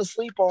don't want to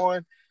sleep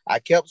on. I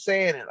kept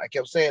saying it.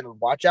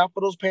 Watch out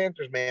for those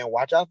Panthers, man.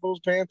 Watch out for those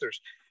Panthers.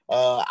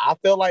 I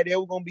felt like they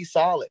were going to be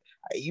solid.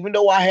 Even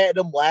though I had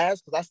them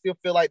last, because I still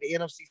feel like the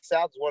NFC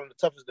South is one of the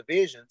toughest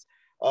divisions.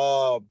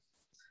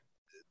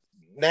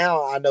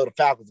 Now I know the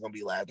Falcons are going to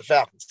be last. The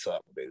Falcons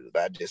suck. They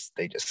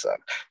just suck.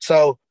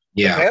 So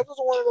yeah. The Panthers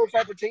are one of those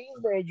type of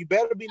teams, man. You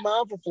better be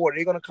mindful for it.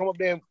 They're going to come up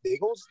there and they're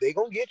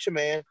going to get you,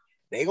 man.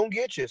 They're going to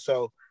get you.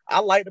 So I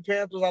like the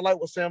Panthers. I like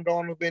what Sam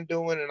Darnold's been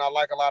doing, and I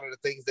like a lot of the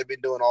things they've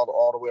been doing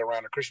all the way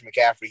around. And Christian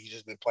McCaffrey, he's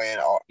just been playing.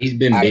 He's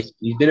been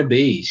a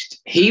beast.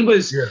 He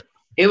was. Yeah.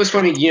 It was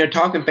funny,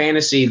 talking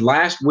fantasy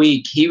last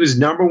week. He was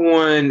number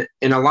one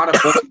in a lot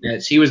of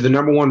formats. He was the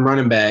number one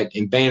running back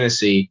in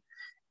fantasy,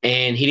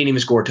 and he didn't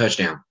even score a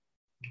touchdown.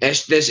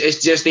 It's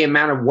just the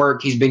amount of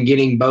work he's been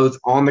getting both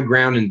on the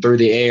ground and through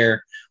the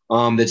air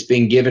that's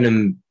been giving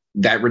him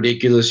that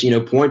ridiculous,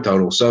 point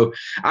total. So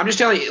I'm just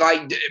telling you,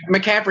 like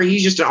McCaffrey,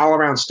 he's just an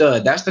all-around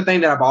stud. That's the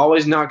thing that I've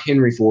always knocked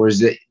Henry for, is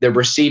that the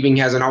receiving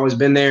hasn't always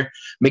been there.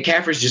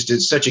 McCaffrey's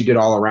just such a good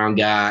all-around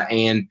guy,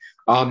 and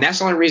that's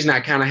the only reason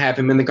I kind of have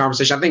him in the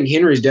conversation. I think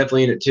Henry's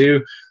definitely in it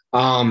too.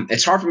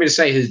 It's hard for me to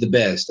say who's the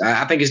best.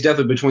 I think it's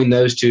definitely between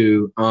those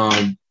two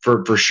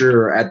for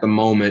sure at the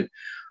moment.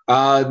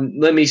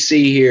 Let me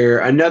see here.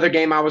 Another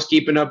game I was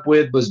keeping up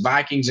with was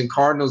Vikings and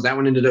Cardinals. That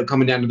one ended up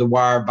coming down to the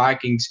wire.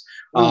 Vikings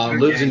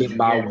losing it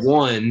by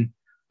 1.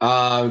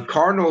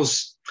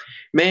 Cardinals,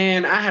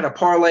 man, I had a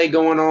parlay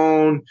going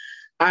on.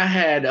 I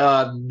had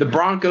the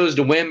Broncos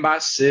to win by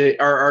 6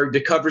 or to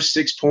cover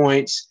 6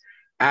 points.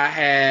 I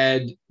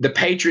had the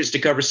Patriots to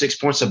cover 6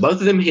 points. So both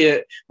of them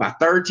hit. My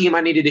third team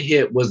I needed to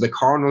hit was the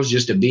Cardinals,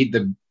 just to beat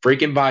the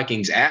freaking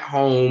Vikings at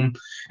home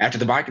after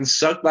the Vikings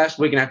sucked last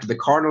week and after the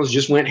Cardinals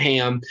just went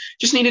ham.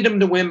 Just needed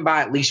them to win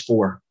by at least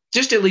 4.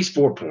 Just at least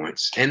 4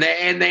 points. And they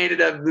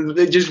ended up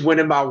just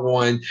winning by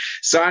 1.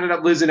 So I ended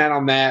up losing out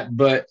on that.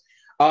 But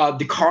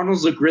the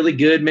Cardinals look really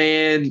good,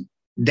 man.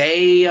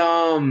 They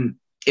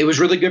it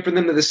was really good for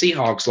them that the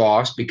Seahawks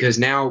lost, because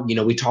now,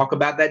 we talk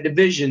about that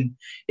division.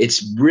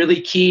 It's really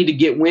key to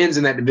get wins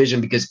in that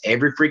division because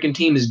every freaking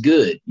team is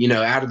good,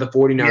 out of the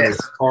 49ers, yes,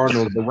 the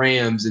Cardinals, the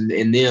Rams,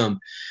 and them.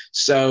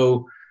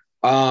 So,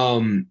 it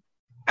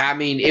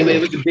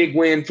was a big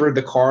win for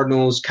the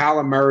Cardinals.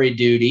 Kyler Murray,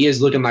 dude, he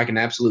is looking like an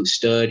absolute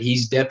stud.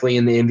 He's definitely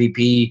in the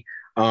MVP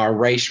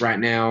race right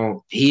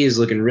now. He is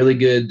looking really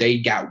good. They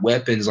got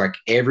weapons like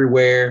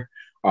everywhere.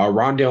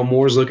 Rondale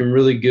Moore's looking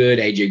really good.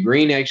 AJ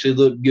Green actually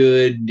looked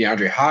good.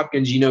 DeAndre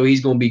Hopkins,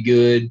 he's going to be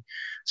good.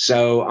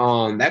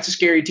 So that's a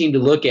scary team to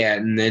look at.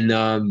 And then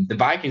the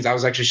Vikings, I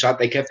was actually shocked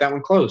they kept that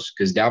one close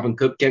because Dalvin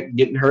Cook kept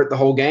getting hurt the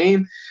whole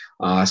game.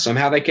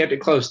 Somehow they kept it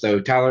close, though.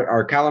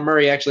 Kyler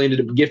Murray actually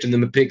ended up gifting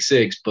them a pick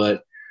 6.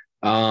 But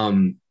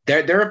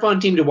they're a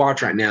fun team to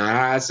watch right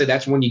now. I'd say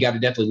that's one you got to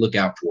definitely look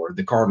out for,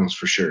 the Cardinals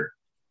for sure.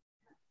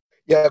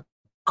 Yeah.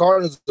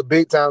 Cardinals is a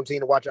big-time team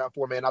to watch out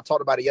for, man. I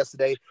talked about it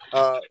yesterday.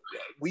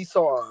 We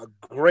saw a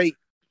great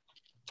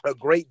a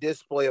great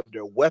display of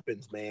their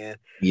weapons, man.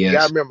 Yes. You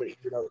gotta remember,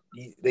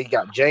 they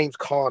got James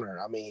Conner.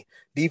 I mean,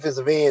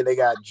 defensive end, they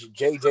got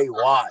J.J.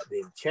 Watt,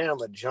 then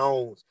Chandler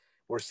Jones.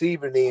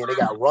 Receiving end, they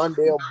got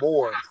Rondale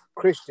Moore,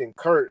 Christian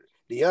Kirk,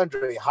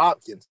 DeAndre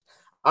Hopkins.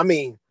 I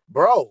mean,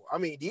 bro,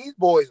 these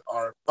boys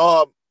are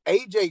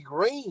A.J.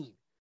 Green.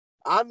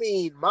 I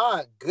mean,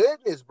 my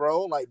goodness,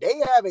 bro. Like, they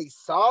have a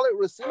solid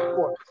receiving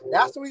corps.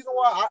 That's the reason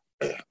why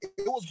it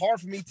was hard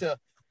for me to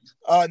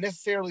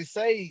necessarily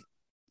say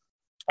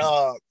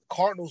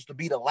Cardinals to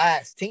be the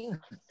last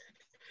team.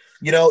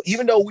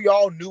 Even though we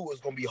all knew it was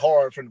going to be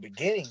hard from the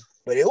beginning,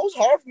 but it was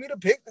hard for me to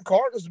pick the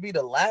Cardinals to be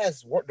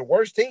the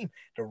worst team.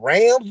 The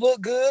Rams look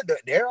good.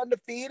 They're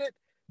undefeated.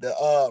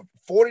 The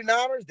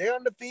 49ers, they're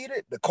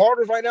undefeated. The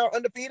Cardinals right now are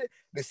undefeated.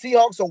 The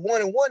Seahawks are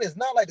 1-1. It's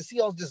not like the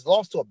Seahawks just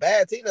lost to a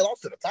bad team. They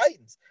lost to the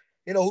Titans,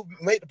 who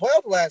made the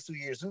playoffs the last 2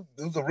 years.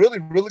 Who's a really,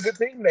 really good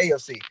team in the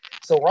AFC.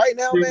 So right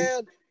now,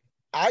 man,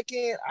 I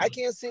can't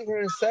sit here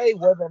and say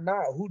whether or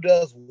not who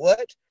does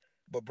what,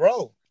 but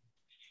bro,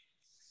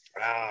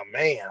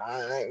 man,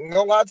 I ain't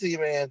gonna lie to you,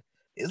 man.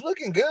 It's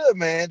looking good,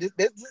 man.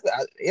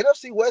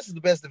 NFC West is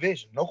the best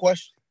division, no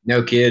question.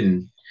 No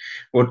kidding.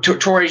 Well,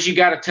 Torres, you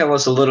got to tell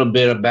us a little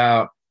bit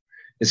about.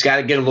 It's got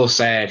to get a little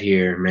sad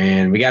here,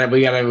 man. We got to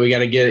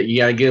get. You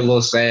got to get a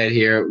little sad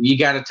here. You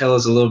got to tell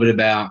us a little bit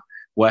about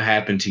what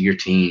happened to your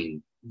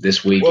team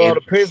this week. Well,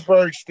 the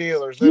Pittsburgh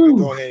Steelers. Let me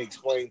go ahead and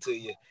explain to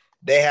you.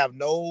 They have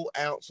no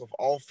ounce of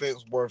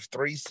offense worth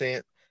 3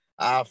 cents.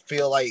 I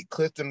feel like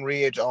Clifton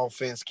Ridge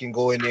offense can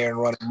go in there and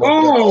run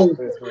more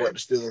offense than what the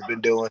Steelers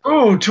been doing.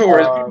 Oh,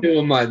 Torres, don't do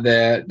them like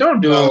that.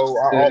 Don't do them.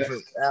 Our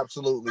offense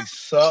absolutely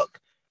suck.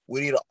 We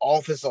need an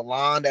offensive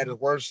line that is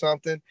worth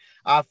something.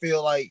 I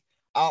feel like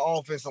our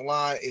offensive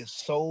line is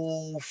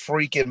so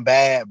freaking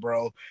bad,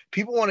 bro.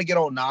 People want to get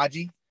on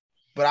Najee,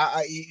 but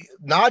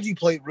Najee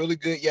played really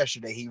good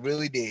yesterday. He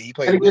really did. He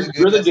played really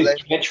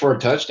good catch for a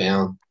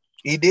touchdown.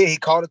 He did. He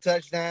caught a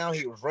touchdown.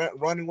 He was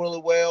running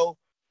really well.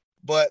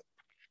 But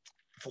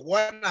for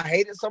one, I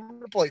hated some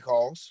of the play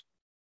calls.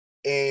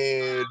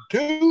 And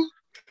two,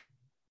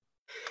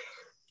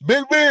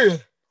 Big Ben.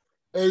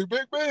 Hey,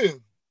 Big Ben.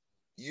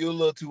 You're a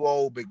little too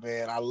old, Big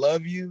Ben. I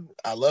love you.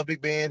 I love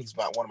Big Ben. He's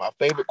about one of my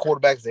favorite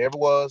quarterbacks there ever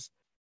was.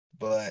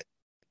 But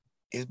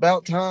it's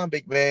about time,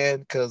 Big Ben,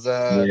 because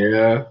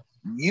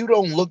you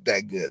don't look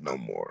that good no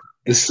more.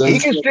 He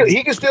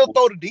can still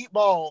throw the deep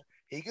ball.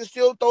 He can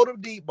still throw the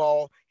deep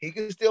ball. He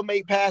can still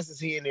make passes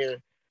here and there.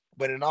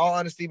 But in all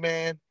honesty,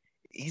 man,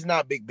 he's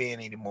not Big Ben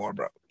anymore,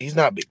 bro. He's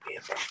not Big Ben,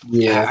 bro.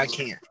 Yeah.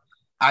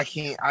 I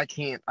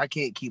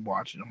can't keep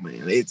watching him,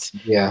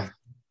 man.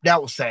 That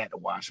was sad to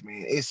watch,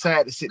 man. It's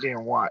sad to sit there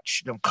and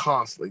watch them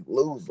constantly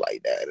lose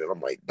like that. And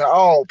I'm like,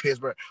 oh,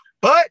 Pittsburgh.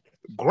 But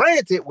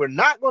granted, we're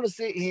not going to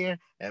sit here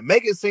and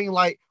make it seem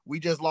like we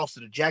just lost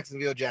to the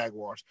Jacksonville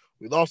Jaguars.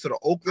 We lost to the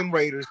Oakland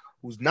Raiders,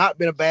 who's not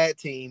been a bad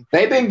team.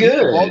 They've been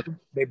good.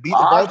 They beat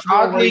the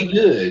Baltimore Ravens. Oddly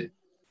good.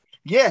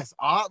 Yes,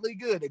 oddly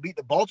good. They beat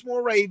the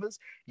Baltimore Ravens.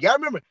 You got to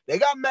remember, they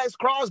got Max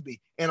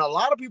Crosby, and a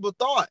lot of people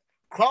thought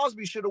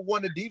Crosby should have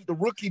won the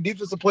rookie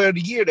defensive player of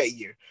the year that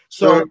year.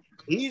 So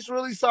he's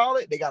really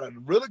solid. They got a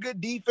really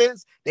good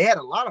defense. They had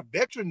a lot of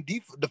veteran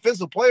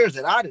defensive players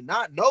that I did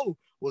not know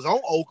was on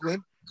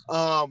Oakland.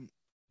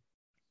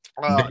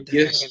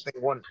 Vegas.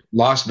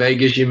 Las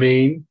Vegas, you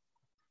mean?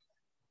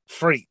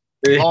 Freak.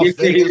 Las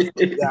Vegas.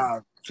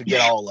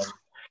 Forget all of it.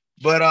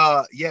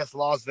 But yes,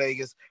 Las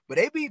Vegas. But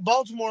they beat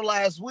Baltimore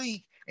last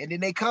week, and then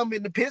they come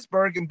into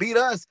Pittsburgh and beat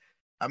us.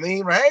 I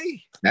mean,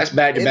 hey, that's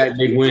back-to-back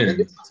big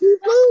wins.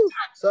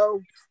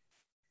 So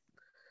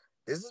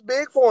this is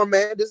big for them,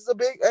 man. This is a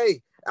big.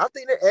 Hey, I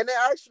think they're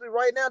actually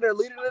right now they're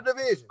leading the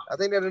division. I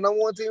think they're the number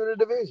one team in the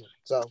division.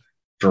 So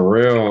for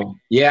real,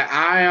 yeah.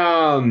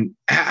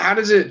 How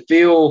does it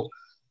feel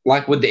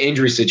like with the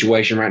injury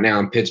situation right now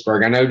in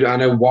Pittsburgh? I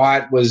know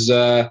Watt was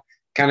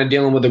kind of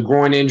dealing with a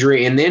groin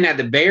injury, and then at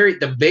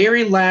the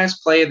very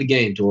last play of the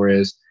game,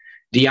 Torres.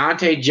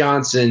 Deontay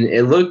Johnson,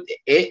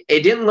 it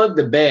didn't look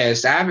the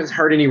best. I haven't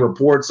heard any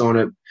reports on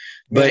it,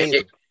 but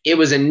it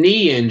was a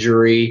knee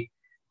injury.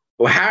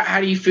 Well, how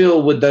do you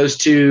feel with those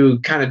two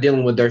kind of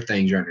dealing with their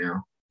things right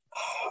now?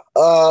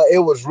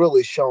 It was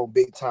really shown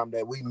big time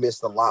that we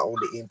missed a lot on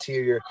the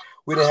interior.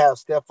 We didn't have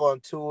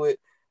Stephon Tuitt.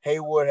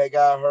 Hayward had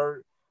got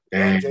hurt.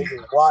 J.J.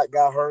 Watt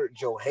got hurt.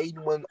 TJ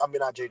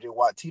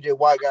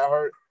Watt got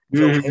hurt.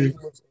 Joe Hayden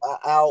was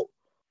out.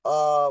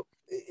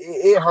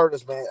 It hurt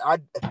us, man.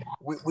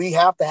 We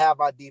have to have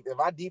our defense. If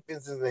our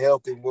defense isn't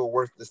healthy, we're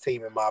worth this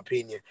team, in my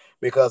opinion,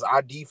 because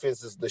our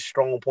defense is the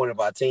strong point of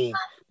our team.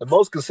 The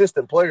most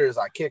consistent player is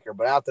our kicker,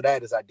 but after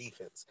that is our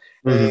defense,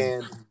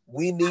 and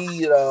we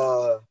need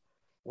that.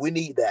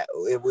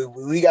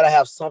 We got to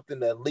have something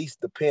to at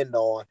least depend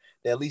on,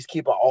 to at least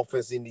keep our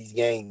offense in these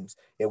games.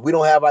 If we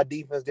don't have our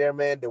defense there,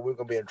 man, then we're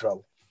gonna be in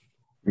trouble.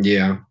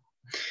 Yeah.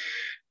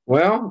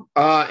 Well,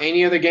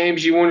 any other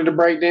games you wanted to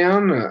break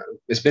down?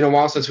 It's been a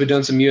while since we've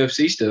done some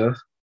UFC stuff.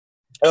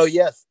 Oh,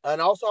 yes.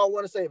 And also I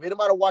want to say, if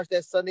anybody watched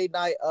that Sunday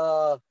night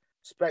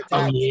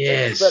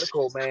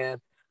spectacle, man,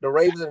 the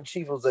Ravens and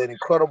Chiefs was an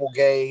incredible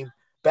game.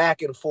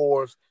 back and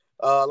forth.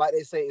 Like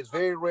they say, it's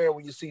very rare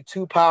when you see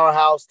two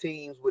powerhouse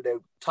teams with their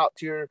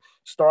top-tier,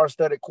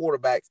 star-studded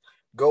quarterbacks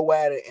go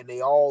at it, and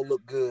they all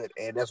look good.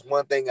 And that's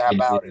one thing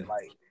about it.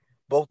 Like,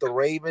 both the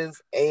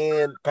Ravens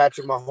and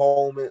Patrick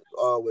Mahomes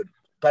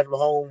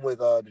with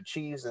the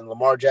Chiefs and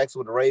Lamar Jackson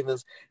with the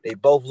Ravens, they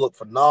both look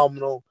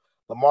phenomenal.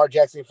 Lamar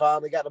Jackson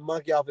finally got the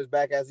monkey off his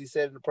back, as he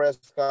said in the press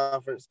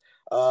conference.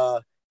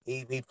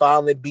 He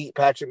finally beat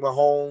Patrick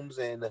Mahomes,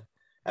 and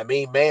I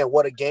mean, man,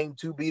 what a game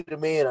to beat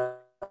him in.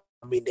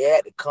 I mean, they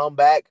had to come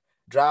back,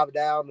 drive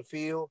down the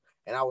field,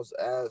 and I was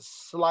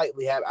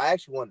slightly happy. I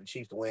actually wanted the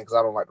Chiefs to win because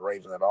I don't like the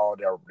Ravens at all.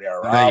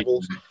 They're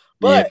rivals.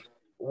 But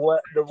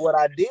what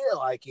I did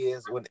like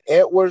is when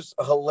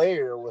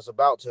Edwards-Helaire was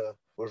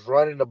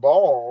running the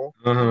ball,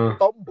 he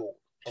fumbled,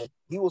 and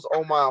he was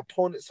on my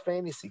opponent's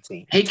fantasy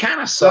team. He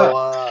kind of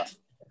sucked.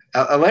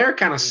 Helaire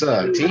kind of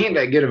sucked. He ain't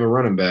that good of a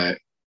running back.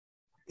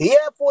 He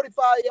had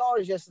 45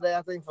 yards yesterday,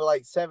 I think, for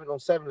like 7 on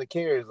 7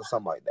 carries or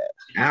something like that.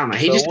 I don't know.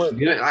 He just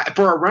good.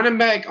 For a running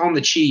back on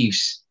the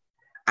Chiefs,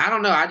 I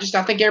don't know. I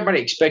think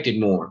everybody expected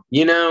more.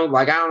 You know,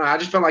 like I don't know. I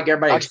just felt like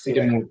everybody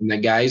expected more from that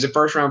guy. He's a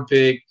first-round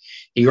pick.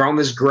 He on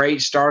this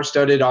great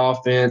star-studded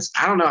offense.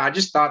 I don't know. I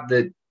just thought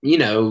that, you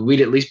know,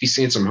 we'd at least be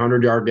seeing some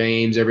 100-yard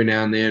games every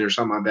now and then or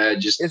something like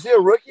that. Is he a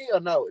rookie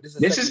or no?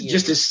 This is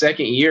just his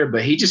second year,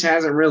 but he just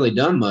hasn't really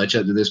done much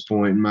up to this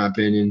point, in my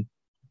opinion.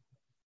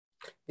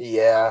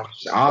 Yeah.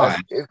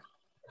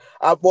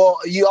 Well,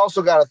 you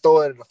also got to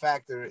throw in the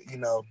factor, you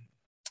know,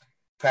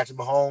 Patrick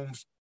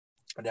Mahomes,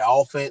 their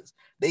offense,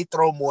 they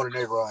throw more than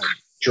they run.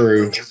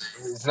 True.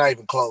 It's not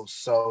even close.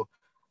 So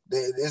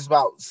it's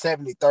about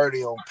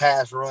 70-30 on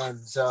pass run.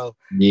 So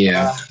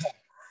yeah,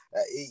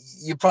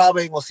 you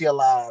probably ain't gonna see a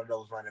lot of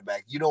those running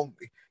backs. You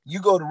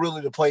go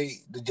to play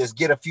to just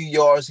get a few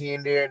yards here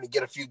and there and to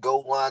get a few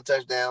goal line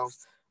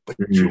touchdowns, but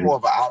you're more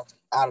of a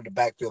out of the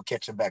backfield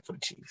catching back for the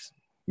Chiefs.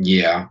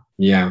 Yeah.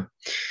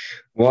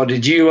 Well,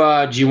 did you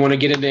want to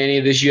get into any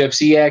of this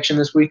UFC action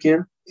this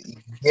weekend?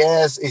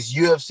 Yes, it's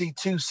UFC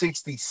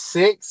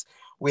 266.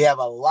 We have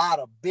a lot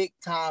of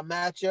big-time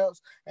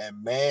matchups,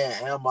 and,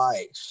 man, am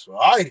I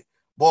excited.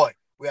 Boy,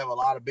 we have a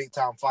lot of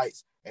big-time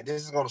fights, and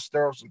this is going to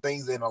stir up some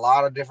things in a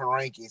lot of different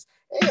rankings.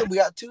 And we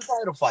got 2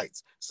 title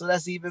fights, so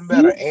that's even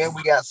better. And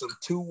we got some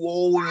 2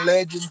 old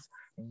legends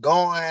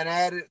going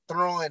at it,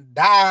 throwing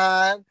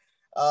down.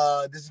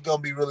 This is going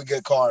to be a really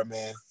good card,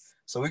 man.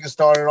 So we can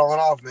start it on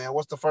off, man.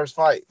 What's the first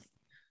fight?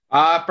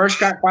 First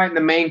fight in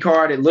the main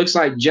card, it looks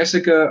like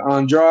Jessica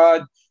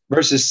Andrade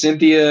versus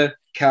Cynthia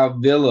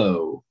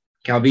Calvillo.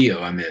 There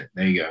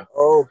you go.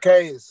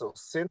 Okay, so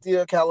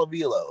Cynthia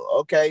Calvillo.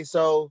 Okay,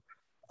 so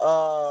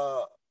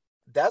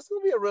that's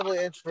gonna be a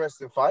really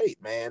interesting fight,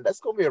 man. That's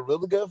gonna be a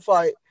really good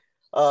fight.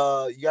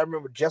 You gotta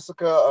remember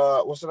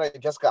Jessica. What's her name?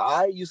 Jessica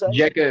I. You said?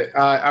 Jessica.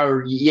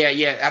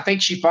 Yeah. I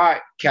think she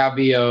fought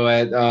Calvillo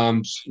at.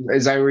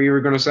 Is that what you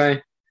were gonna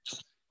say?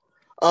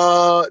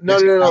 No.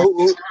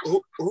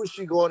 Who's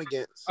she going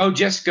against? Oh,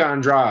 Jessica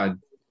Andrade.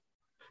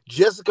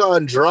 Jessica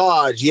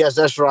Andrade. Yes,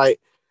 that's right.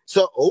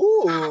 So,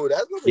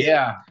 that's gonna be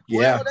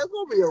that's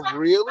gonna be a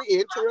really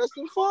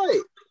interesting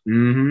fight.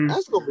 Mm-hmm.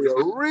 That's gonna be a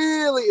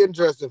really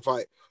interesting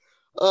fight.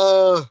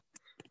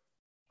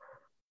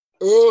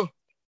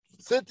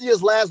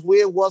 Cynthia's last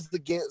win was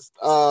against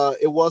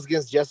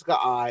Jessica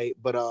I,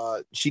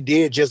 but she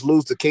did just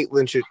lose to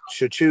Caitlin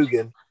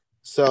Shachugan.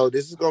 So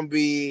this is gonna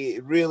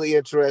be really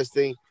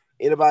interesting.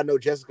 Anybody know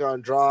Jessica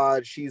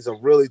Andrade? She's a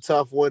really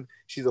tough one.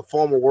 She's a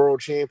former world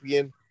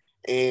champion,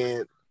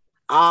 and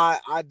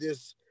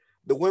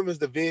the women's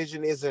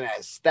division isn't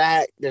as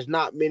stacked. There's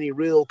not many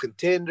real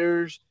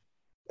contenders.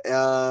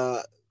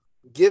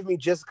 Give me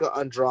Jessica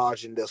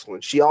Andrade in this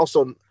one. She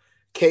also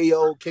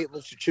KO'd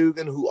Caitlin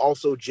Shachugan, who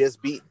also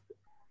just beat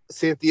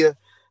Cynthia.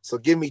 So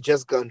give me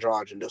Jessica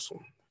Andrade in this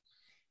one.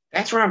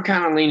 That's where I'm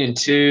kind of leaning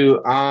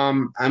to.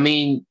 I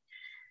mean,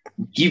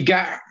 you've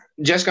got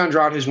Jessica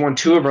Andrade, who's won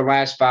 2 of her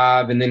last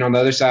 5, and then on the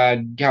other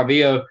side,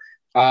 Calvillo,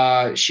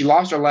 she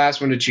lost her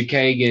last one to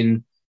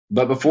Chukagan,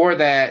 but before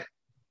that,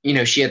 you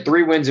know, she had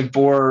 3 wins in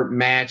 4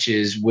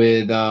 matches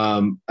with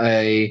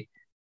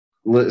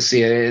let's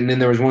see, and then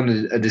there was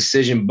a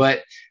decision.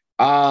 But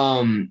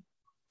I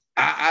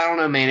don't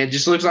know, man. It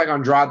just looks like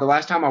Andrade. The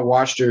last time I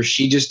watched her,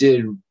 she just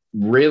did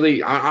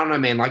really. I don't know,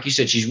 man. Like you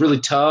said, she's really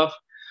tough.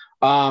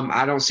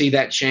 I don't see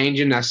that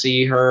changing. I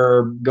see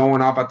her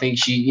going off. I think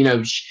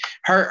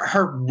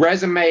her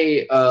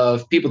resume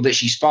of people that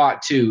she's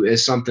fought too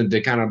is something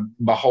to kind of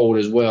behold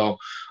as well.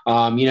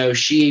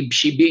 She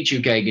beat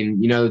Chukagan,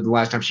 the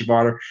last time she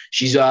fought her.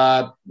 She's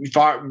fought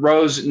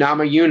Rose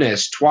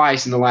Namajunas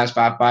twice in the last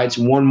 5 fights,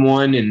 won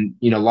one and,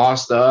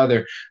 lost the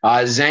other.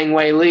 Zhang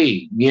Wei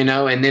Li,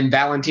 and then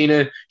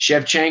Valentina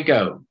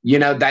Shevchenko.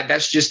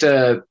 That's just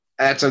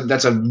that's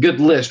a good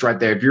list right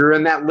there. If you're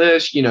in that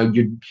list,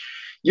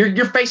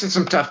 you're facing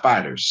some tough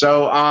fighters.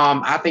 So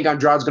I think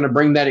Andrade's going to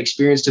bring that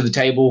experience to the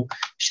table.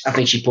 I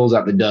think she pulls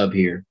out the dub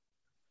here.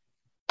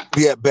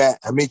 Yeah, bet.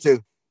 Me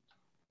too.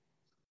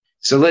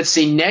 So let's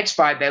see. Next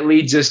fight that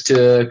leads us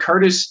to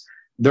Curtis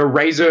the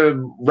razor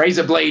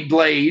blade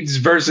Blades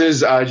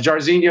versus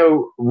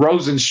Jairzinho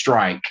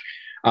Rosenstrike.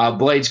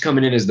 Blades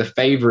coming in as the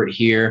favorite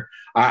here.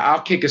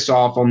 I'll kick us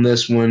off on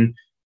this one.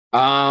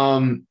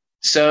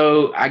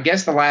 So I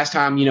guess the last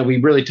time, we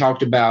really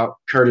talked about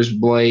Curtis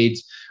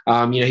Blades,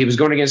 he was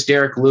going against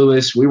Derek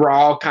Lewis. We were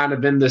all kind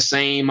of in the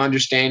same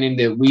understanding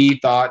that we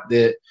thought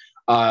that,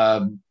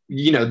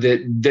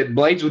 that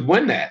Blades would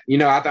win that.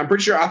 I'm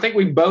pretty sure, I think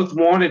we both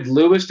wanted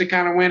Lewis to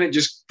kind of win it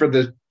just for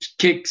the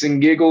kicks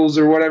and giggles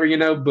or whatever,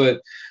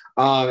 but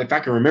if I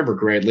can remember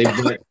correctly.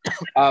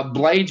 But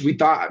Blades, we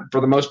thought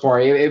for the most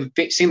part,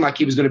 it seemed like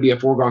he was going to be a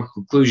foregone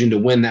conclusion to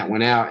win that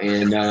one out.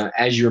 And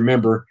as you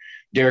remember,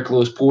 Derek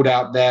Lewis pulled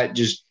out that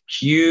just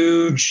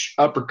huge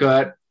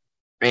uppercut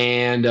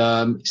and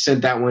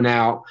sent that one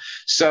out.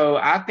 So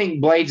I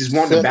think Blades is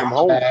wanting to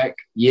bounce back.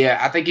 Yeah,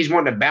 I think he's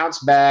wanting to bounce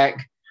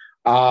back.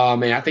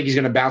 And I think he's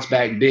going to bounce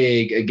back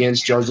big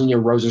against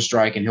Jairzinho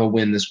Rosenstrike, and he'll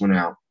win this one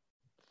out.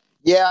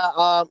 Yeah,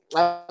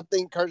 I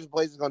think Curtis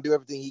Blades is going to do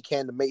everything he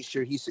can to make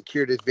sure he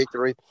secured his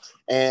victory.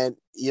 And,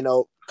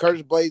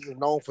 Curtis Blades is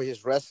known for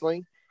his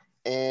wrestling.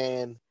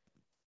 And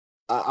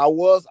I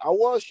was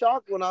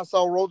shocked when I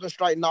saw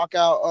Rosenstrike knock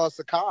out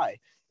Sakai.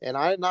 And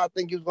I did not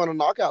think he was going to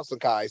knock out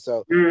Sakai.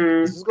 So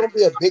this is going to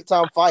be a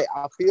big-time fight.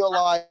 I feel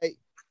like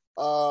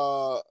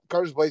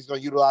Curtis Blades is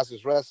going to utilize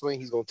his wrestling.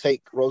 He's going to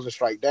take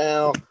Rosenstrike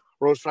down.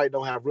 Rosenstrike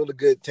don't have really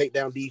good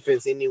takedown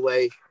defense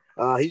anyway.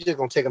 He's just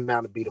going to take him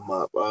down to beat him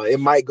up. It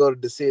might go to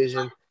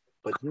decision,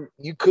 but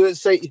you could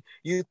say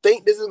you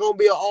think this is going to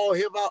be an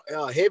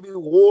all-heavy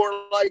war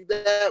like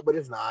that, but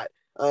it's not.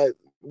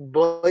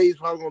 Blaze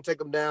probably going to take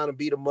him down and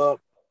beat him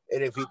up.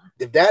 And if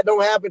that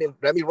don't happen,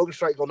 that means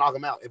Rosenstrike going to knock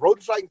him out. If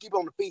Rosenstrike can keep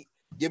on the feet,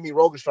 give me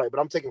Rosenstrike, but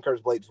I'm taking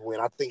Curtis Blades to win.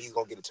 I think he's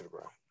going to get it to the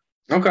ground.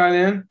 Okay,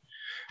 then.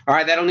 All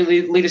right, that'll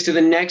lead us to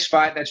the next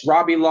fight. That's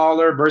Robbie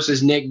Lawler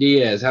versus Nick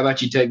Diaz. How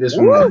about you take this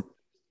one?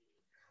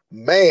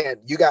 Man,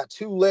 you got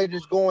two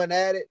legends going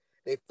at it.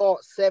 They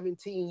fought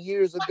 17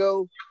 years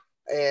ago.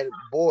 And,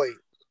 boy,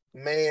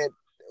 man,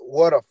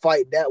 what a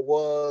fight that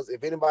was.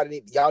 If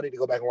anybody y'all need to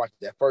go back and watch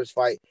that first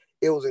fight.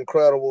 It was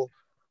incredible.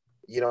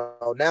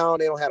 Now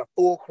they don't have a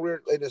full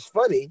career. And it's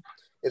funny.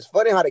 It's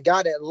funny how the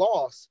guy that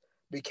lost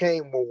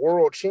became a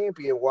world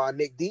champion while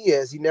Nick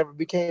Diaz, he never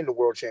became the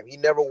world champion. He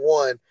never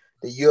won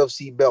the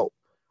UFC belt.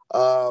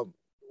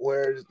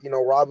 Whereas,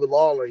 Robbie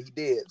Lawler, he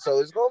did. So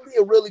it's going to be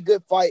a really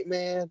good fight,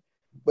 man.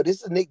 But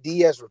this is Nick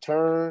Diaz's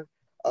return.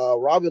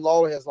 Robbie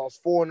Lawler has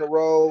lost 4 in a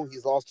row.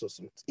 He's lost to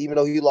even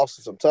though he lost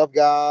to some tough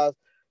guys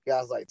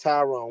like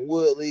Tyron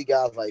Woodley,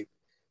 guys like,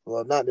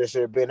 well, not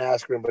necessarily Ben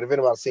Askren, but if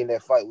anybody's seen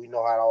that fight, we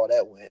know how all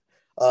that went.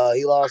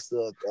 He lost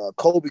to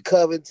Kobe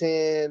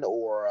Covington,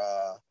 or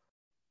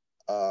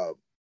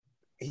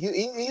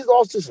he's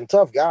lost to some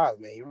tough guys,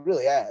 man. He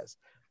really has.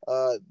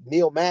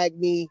 Neil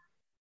Magny.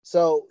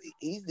 So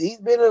he's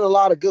been in a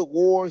lot of good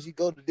wars. He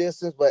go the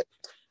distance, but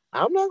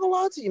I'm not gonna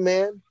lie to you,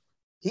 man.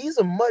 He's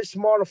a much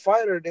smarter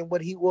fighter than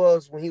what he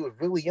was when he was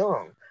really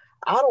young.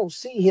 I don't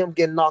see him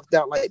getting knocked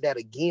out like that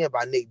again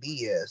by Nick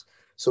Diaz.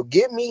 So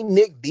give me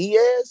Nick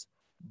Diaz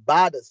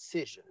by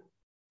decision.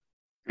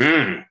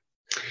 I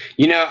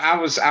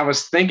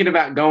was thinking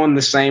about going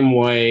the same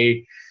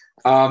way.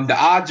 The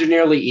odds are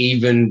nearly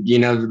even,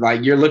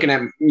 like you're looking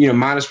at,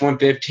 minus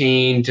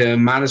 115 to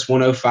minus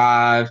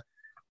 105,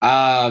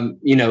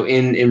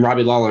 in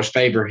Robbie Lawler's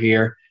favor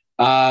here.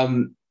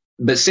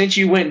 But since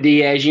you went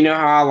Diaz, you know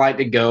how I like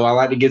to go. I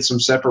like to get some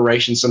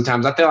separation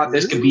sometimes. I feel like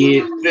this could be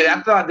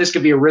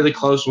a really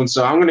close one.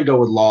 So I'm going to go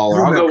with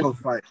Lawler. I'll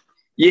go.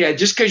 Yeah,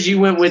 just because you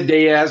went with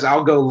Diaz,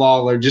 I'll go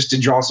Lawler just to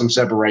draw some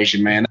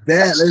separation, man.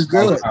 Let's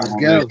go. Let's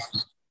go.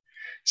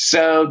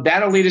 So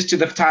that'll lead us to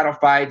the title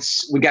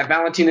fights. We got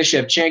Valentina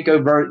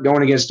Shevchenko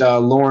going against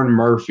Lauren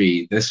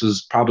Murphy. This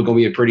was probably going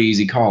to be a pretty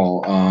easy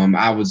call,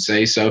 I would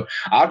say. So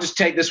I'll just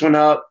take this one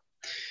up.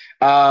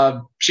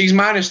 She's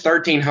minus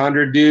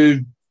 1,300,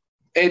 dude.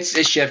 It's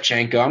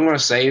Shevchenko. I'm going to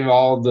save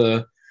all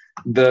the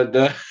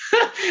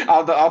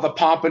all the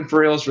pomp and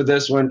frills for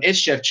this one.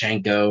 It's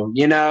Shevchenko.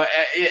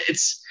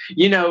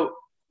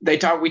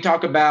 We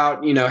talk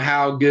about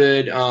how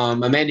good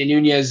Amanda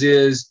Nunes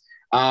is.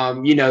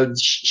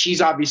 She's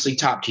obviously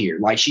top tier.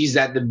 Like she's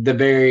at the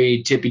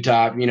very tippy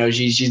top.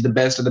 She's the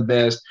best of the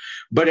best.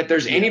 But if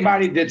there's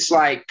anybody that's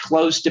like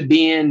close to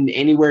being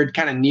anywhere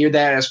kind of near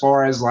that, as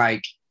far as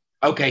like,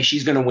 okay,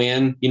 she's going to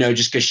win,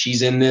 just because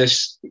she's in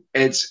this,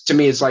 to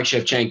me, it's like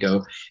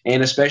Shevchenko.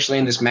 And especially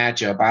in this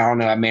matchup, I don't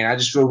know, man, I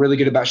just feel really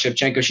good about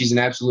Shevchenko. She's an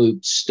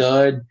absolute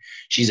stud.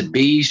 She's a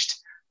beast.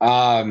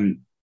 And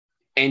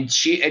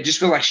I just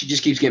feel like she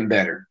just keeps getting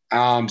better.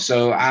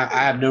 So I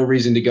have no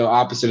reason to go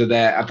opposite of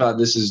that. I thought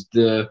this is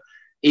the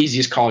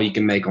easiest call you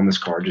can make on this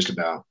card, just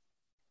about.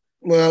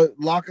 Well,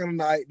 lock of the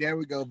night. There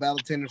we go.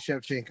 Valentina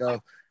Shevchenko.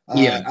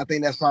 I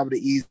think that's probably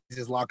the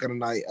easiest lock of the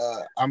night.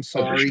 I'm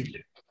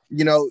sorry.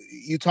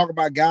 You talk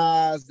about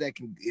guys that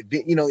can,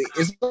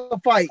 it's a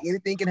fight.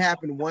 Anything can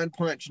happen. One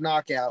punch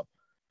knockout.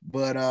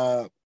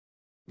 But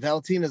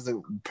Valentina's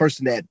a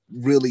person that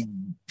really,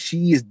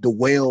 she is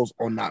dwells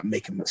on not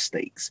making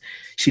mistakes.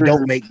 She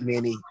don't make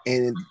many,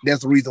 and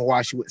that's the reason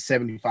why she went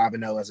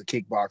 75-0 as a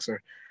kickboxer.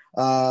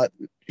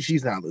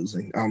 She's not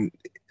losing.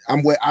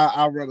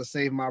 I'd rather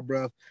save my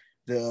breath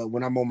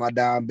when I'm on my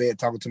dying bed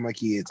talking to my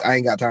kids. I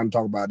ain't got time to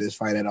talk about this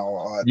fight at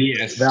all.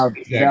 Yes,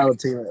 exactly.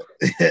 Valentina,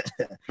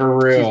 for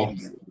real,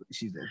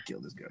 she's gonna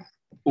kill this girl.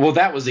 Well,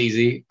 that was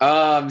easy.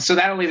 So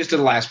that'll lead us to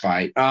the last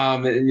fight,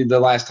 the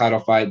last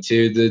title fight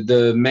too,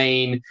 the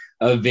main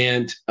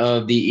event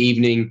of the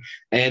evening,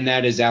 and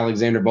that is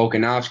Alexander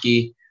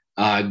Volkanovski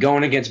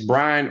going against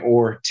Brian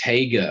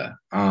Ortega,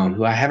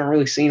 who I haven't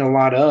really seen a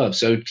lot of.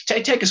 So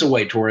take us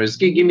away, Torres.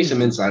 Give me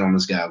some insight on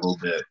this guy a little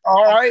bit.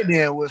 All right,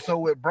 then. So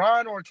with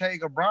Brian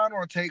Ortega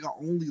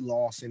only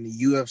loss in the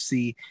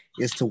UFC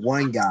is to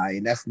one guy,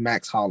 and that's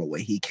Max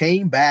Holloway. He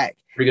came back.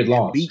 Pretty good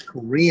loss. Beat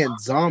Korean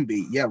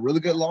Zombie. Yeah, really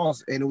good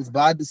loss. And it was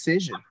by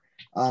decision.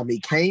 He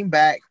came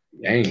back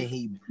and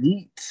he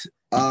beat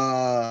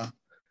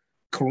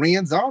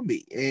Korean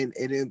Zombie and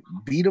it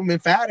beat him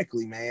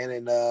emphatically, man.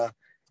 And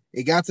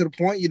it got to the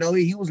point,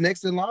 he was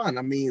next in line.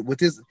 I mean,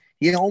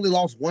 he had only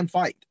lost one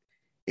fight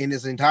in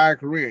his entire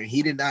career.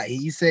 He did not,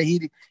 he said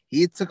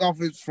he took off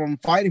from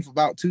fighting for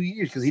about 2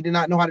 years because he did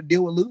not know how to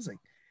deal with losing.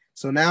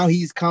 So now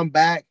he's come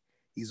back,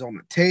 he's on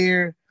a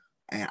tear.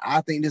 And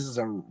I think this is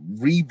a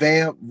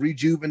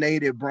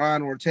rejuvenated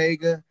Brian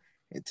Ortega.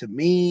 And to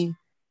me,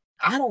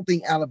 I don't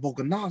think Alex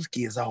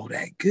Volkanovski is all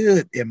that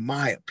good, in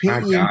my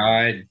opinion.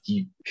 My God.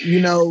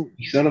 You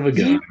son of a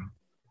gun.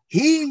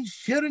 He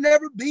should have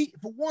never beat,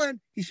 for one,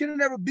 he should have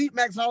never beat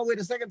Max Holloway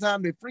the second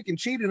time. They freaking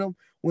cheated him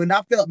when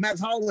I felt Max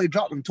Holloway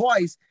dropped him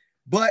twice.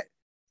 But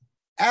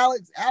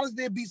Alex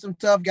did beat some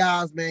tough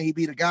guys, man. He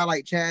beat a guy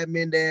like Chad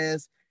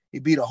Mendez. He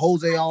beat a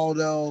Jose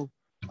Aldo.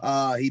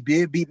 He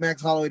did beat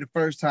Max Holloway the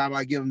first time.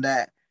 I give him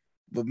that.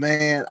 But,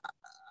 man,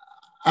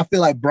 I feel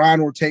like Brian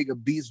Ortega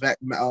beats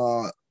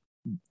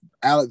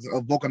Alex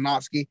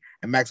Volkanovski,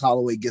 and Max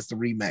Holloway gets the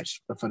rematch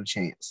for the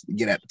chance to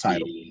get at the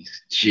title.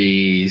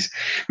 Jeez.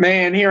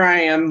 Man, here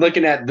I am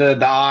looking at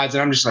the odds,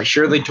 and I'm just like,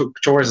 surely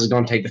Torres is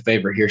going to take the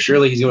favorite here.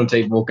 Surely he's going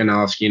to take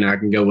Volkanovski, and I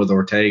can go with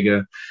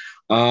Ortega.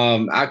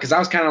 Because I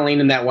was kind of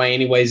leaning that way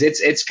anyways.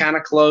 It's kind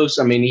of close.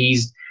 I mean,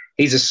 he's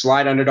a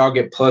slight underdog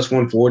at plus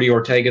 140,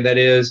 Ortega, that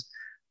is.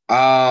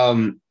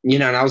 And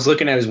I was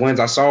looking at his wins.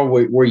 I saw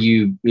where what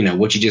you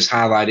just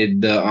highlighted,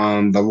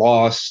 the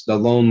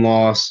lone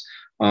loss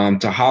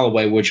to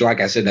Holloway, which, like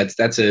I said,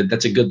 that's a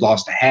good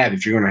loss to have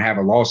if you're going to have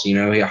a loss.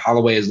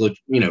 Holloway has looked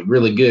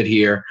really good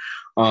here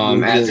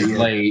as of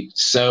late.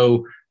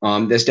 So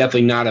that's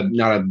definitely not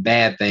a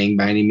bad thing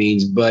by any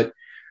means. But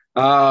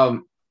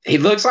he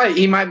looks like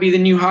he might be the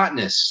new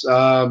hotness,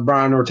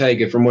 Brian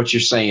Ortega, from what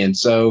you're saying.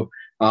 So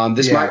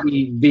this might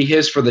be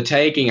his for the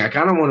taking. I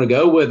kind of want to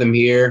go with him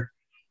here.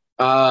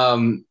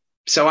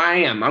 So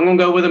I'm going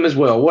to go with him as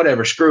well.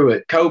 Whatever. Screw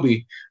it.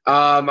 Kobe.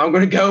 I'm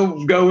going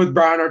to go with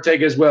Brian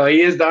Ortega as well.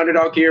 He is the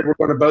underdog here. We're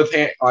going to both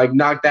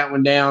knock that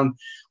one down.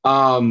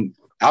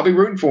 I'll be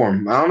rooting for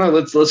him. I don't know.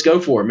 Let's go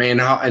for it,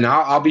 man.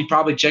 I'll be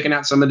probably checking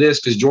out some of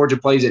this because Georgia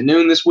plays at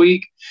noon this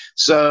week.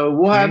 So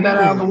we'll have that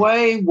out of the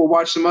way. We'll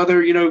watch some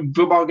other,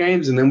 football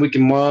games, and then we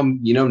can,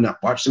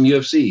 watch some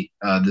UFC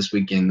this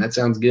weekend. That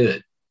sounds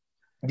good.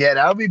 Yeah,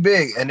 that would be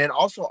big. And then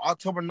also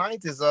October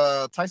 9th is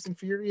Tyson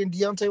Fury and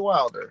Deontay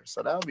Wilder.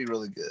 So that would be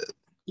really good.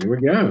 Here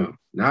we go.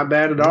 Not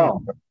bad at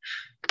all.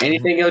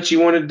 Anything else you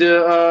wanted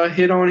to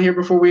hit on here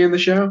before we end the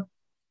show?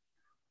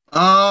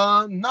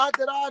 Not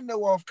that I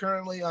know of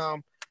currently. Right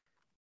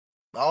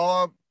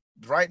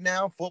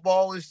now,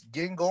 football is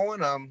getting going.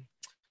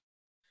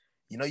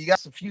 You got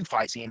some few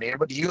fights in there,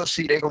 but the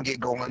UFC, they're going to get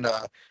going.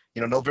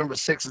 November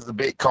 6th is a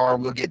big card.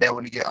 We'll get that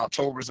when we get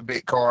October is a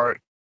big card.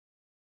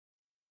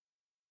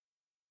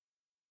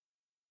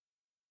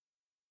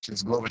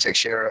 Since Glover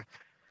Teixeira.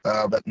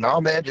 But no,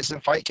 man, just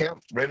in fight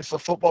camp, ready for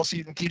football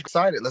season. Keep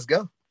excited. Let's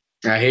go.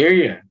 I hear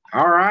you.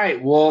 All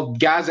right. Well,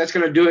 guys, that's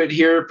going to do it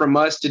here from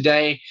us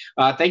today.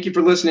 Thank you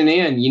for listening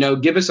in.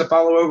 Give us a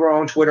follow over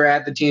on Twitter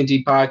at the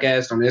TNT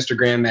Podcast, on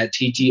Instagram at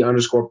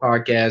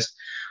TT_podcast.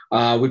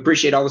 We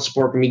appreciate all the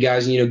support from you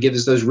guys. Give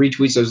us those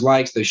retweets, those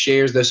likes, those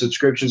shares, those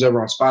subscriptions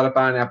over on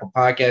Spotify and Apple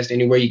Podcast,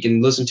 anywhere you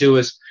can listen to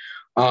us.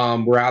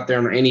 We're out there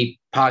on any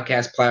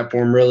podcast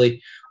platform,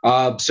 really.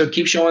 So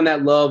keep showing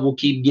that love. We'll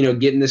keep,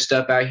 getting this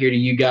stuff out here to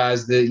you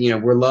guys.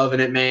 We're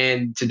loving it,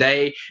 man.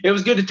 Today, it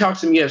was good to talk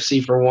some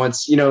UFC for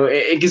once,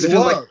 because it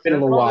feels like it's been a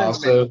little while.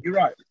 So you're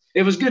right.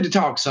 It was good to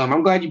talk some.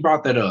 I'm glad you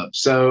brought that up.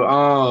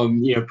 So,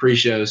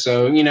 pre-show.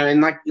 So,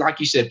 and like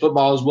you said,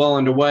 football is well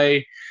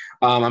underway.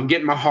 I'm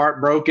getting my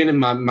heart broken in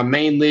my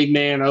main league,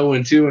 man,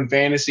 0-2 in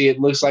fantasy. It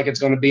looks like it's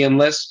going to be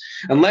unless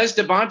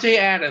Devontae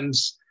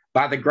Adams,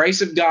 by the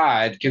grace of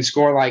God, can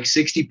score like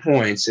 60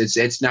 points.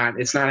 It's not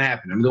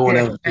happening. I'm going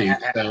 0-2.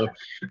 So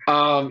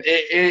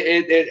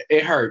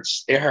it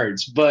hurts. It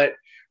hurts. But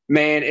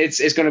man, it's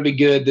going to be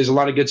good. There's a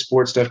lot of good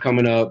sports stuff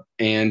coming up,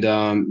 and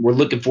we're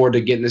looking forward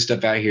to getting this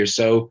stuff out here.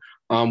 So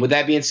with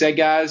that being said,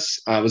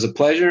 guys, it was a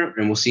pleasure,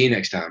 and we'll see you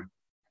next time.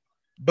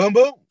 Boom,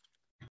 boom.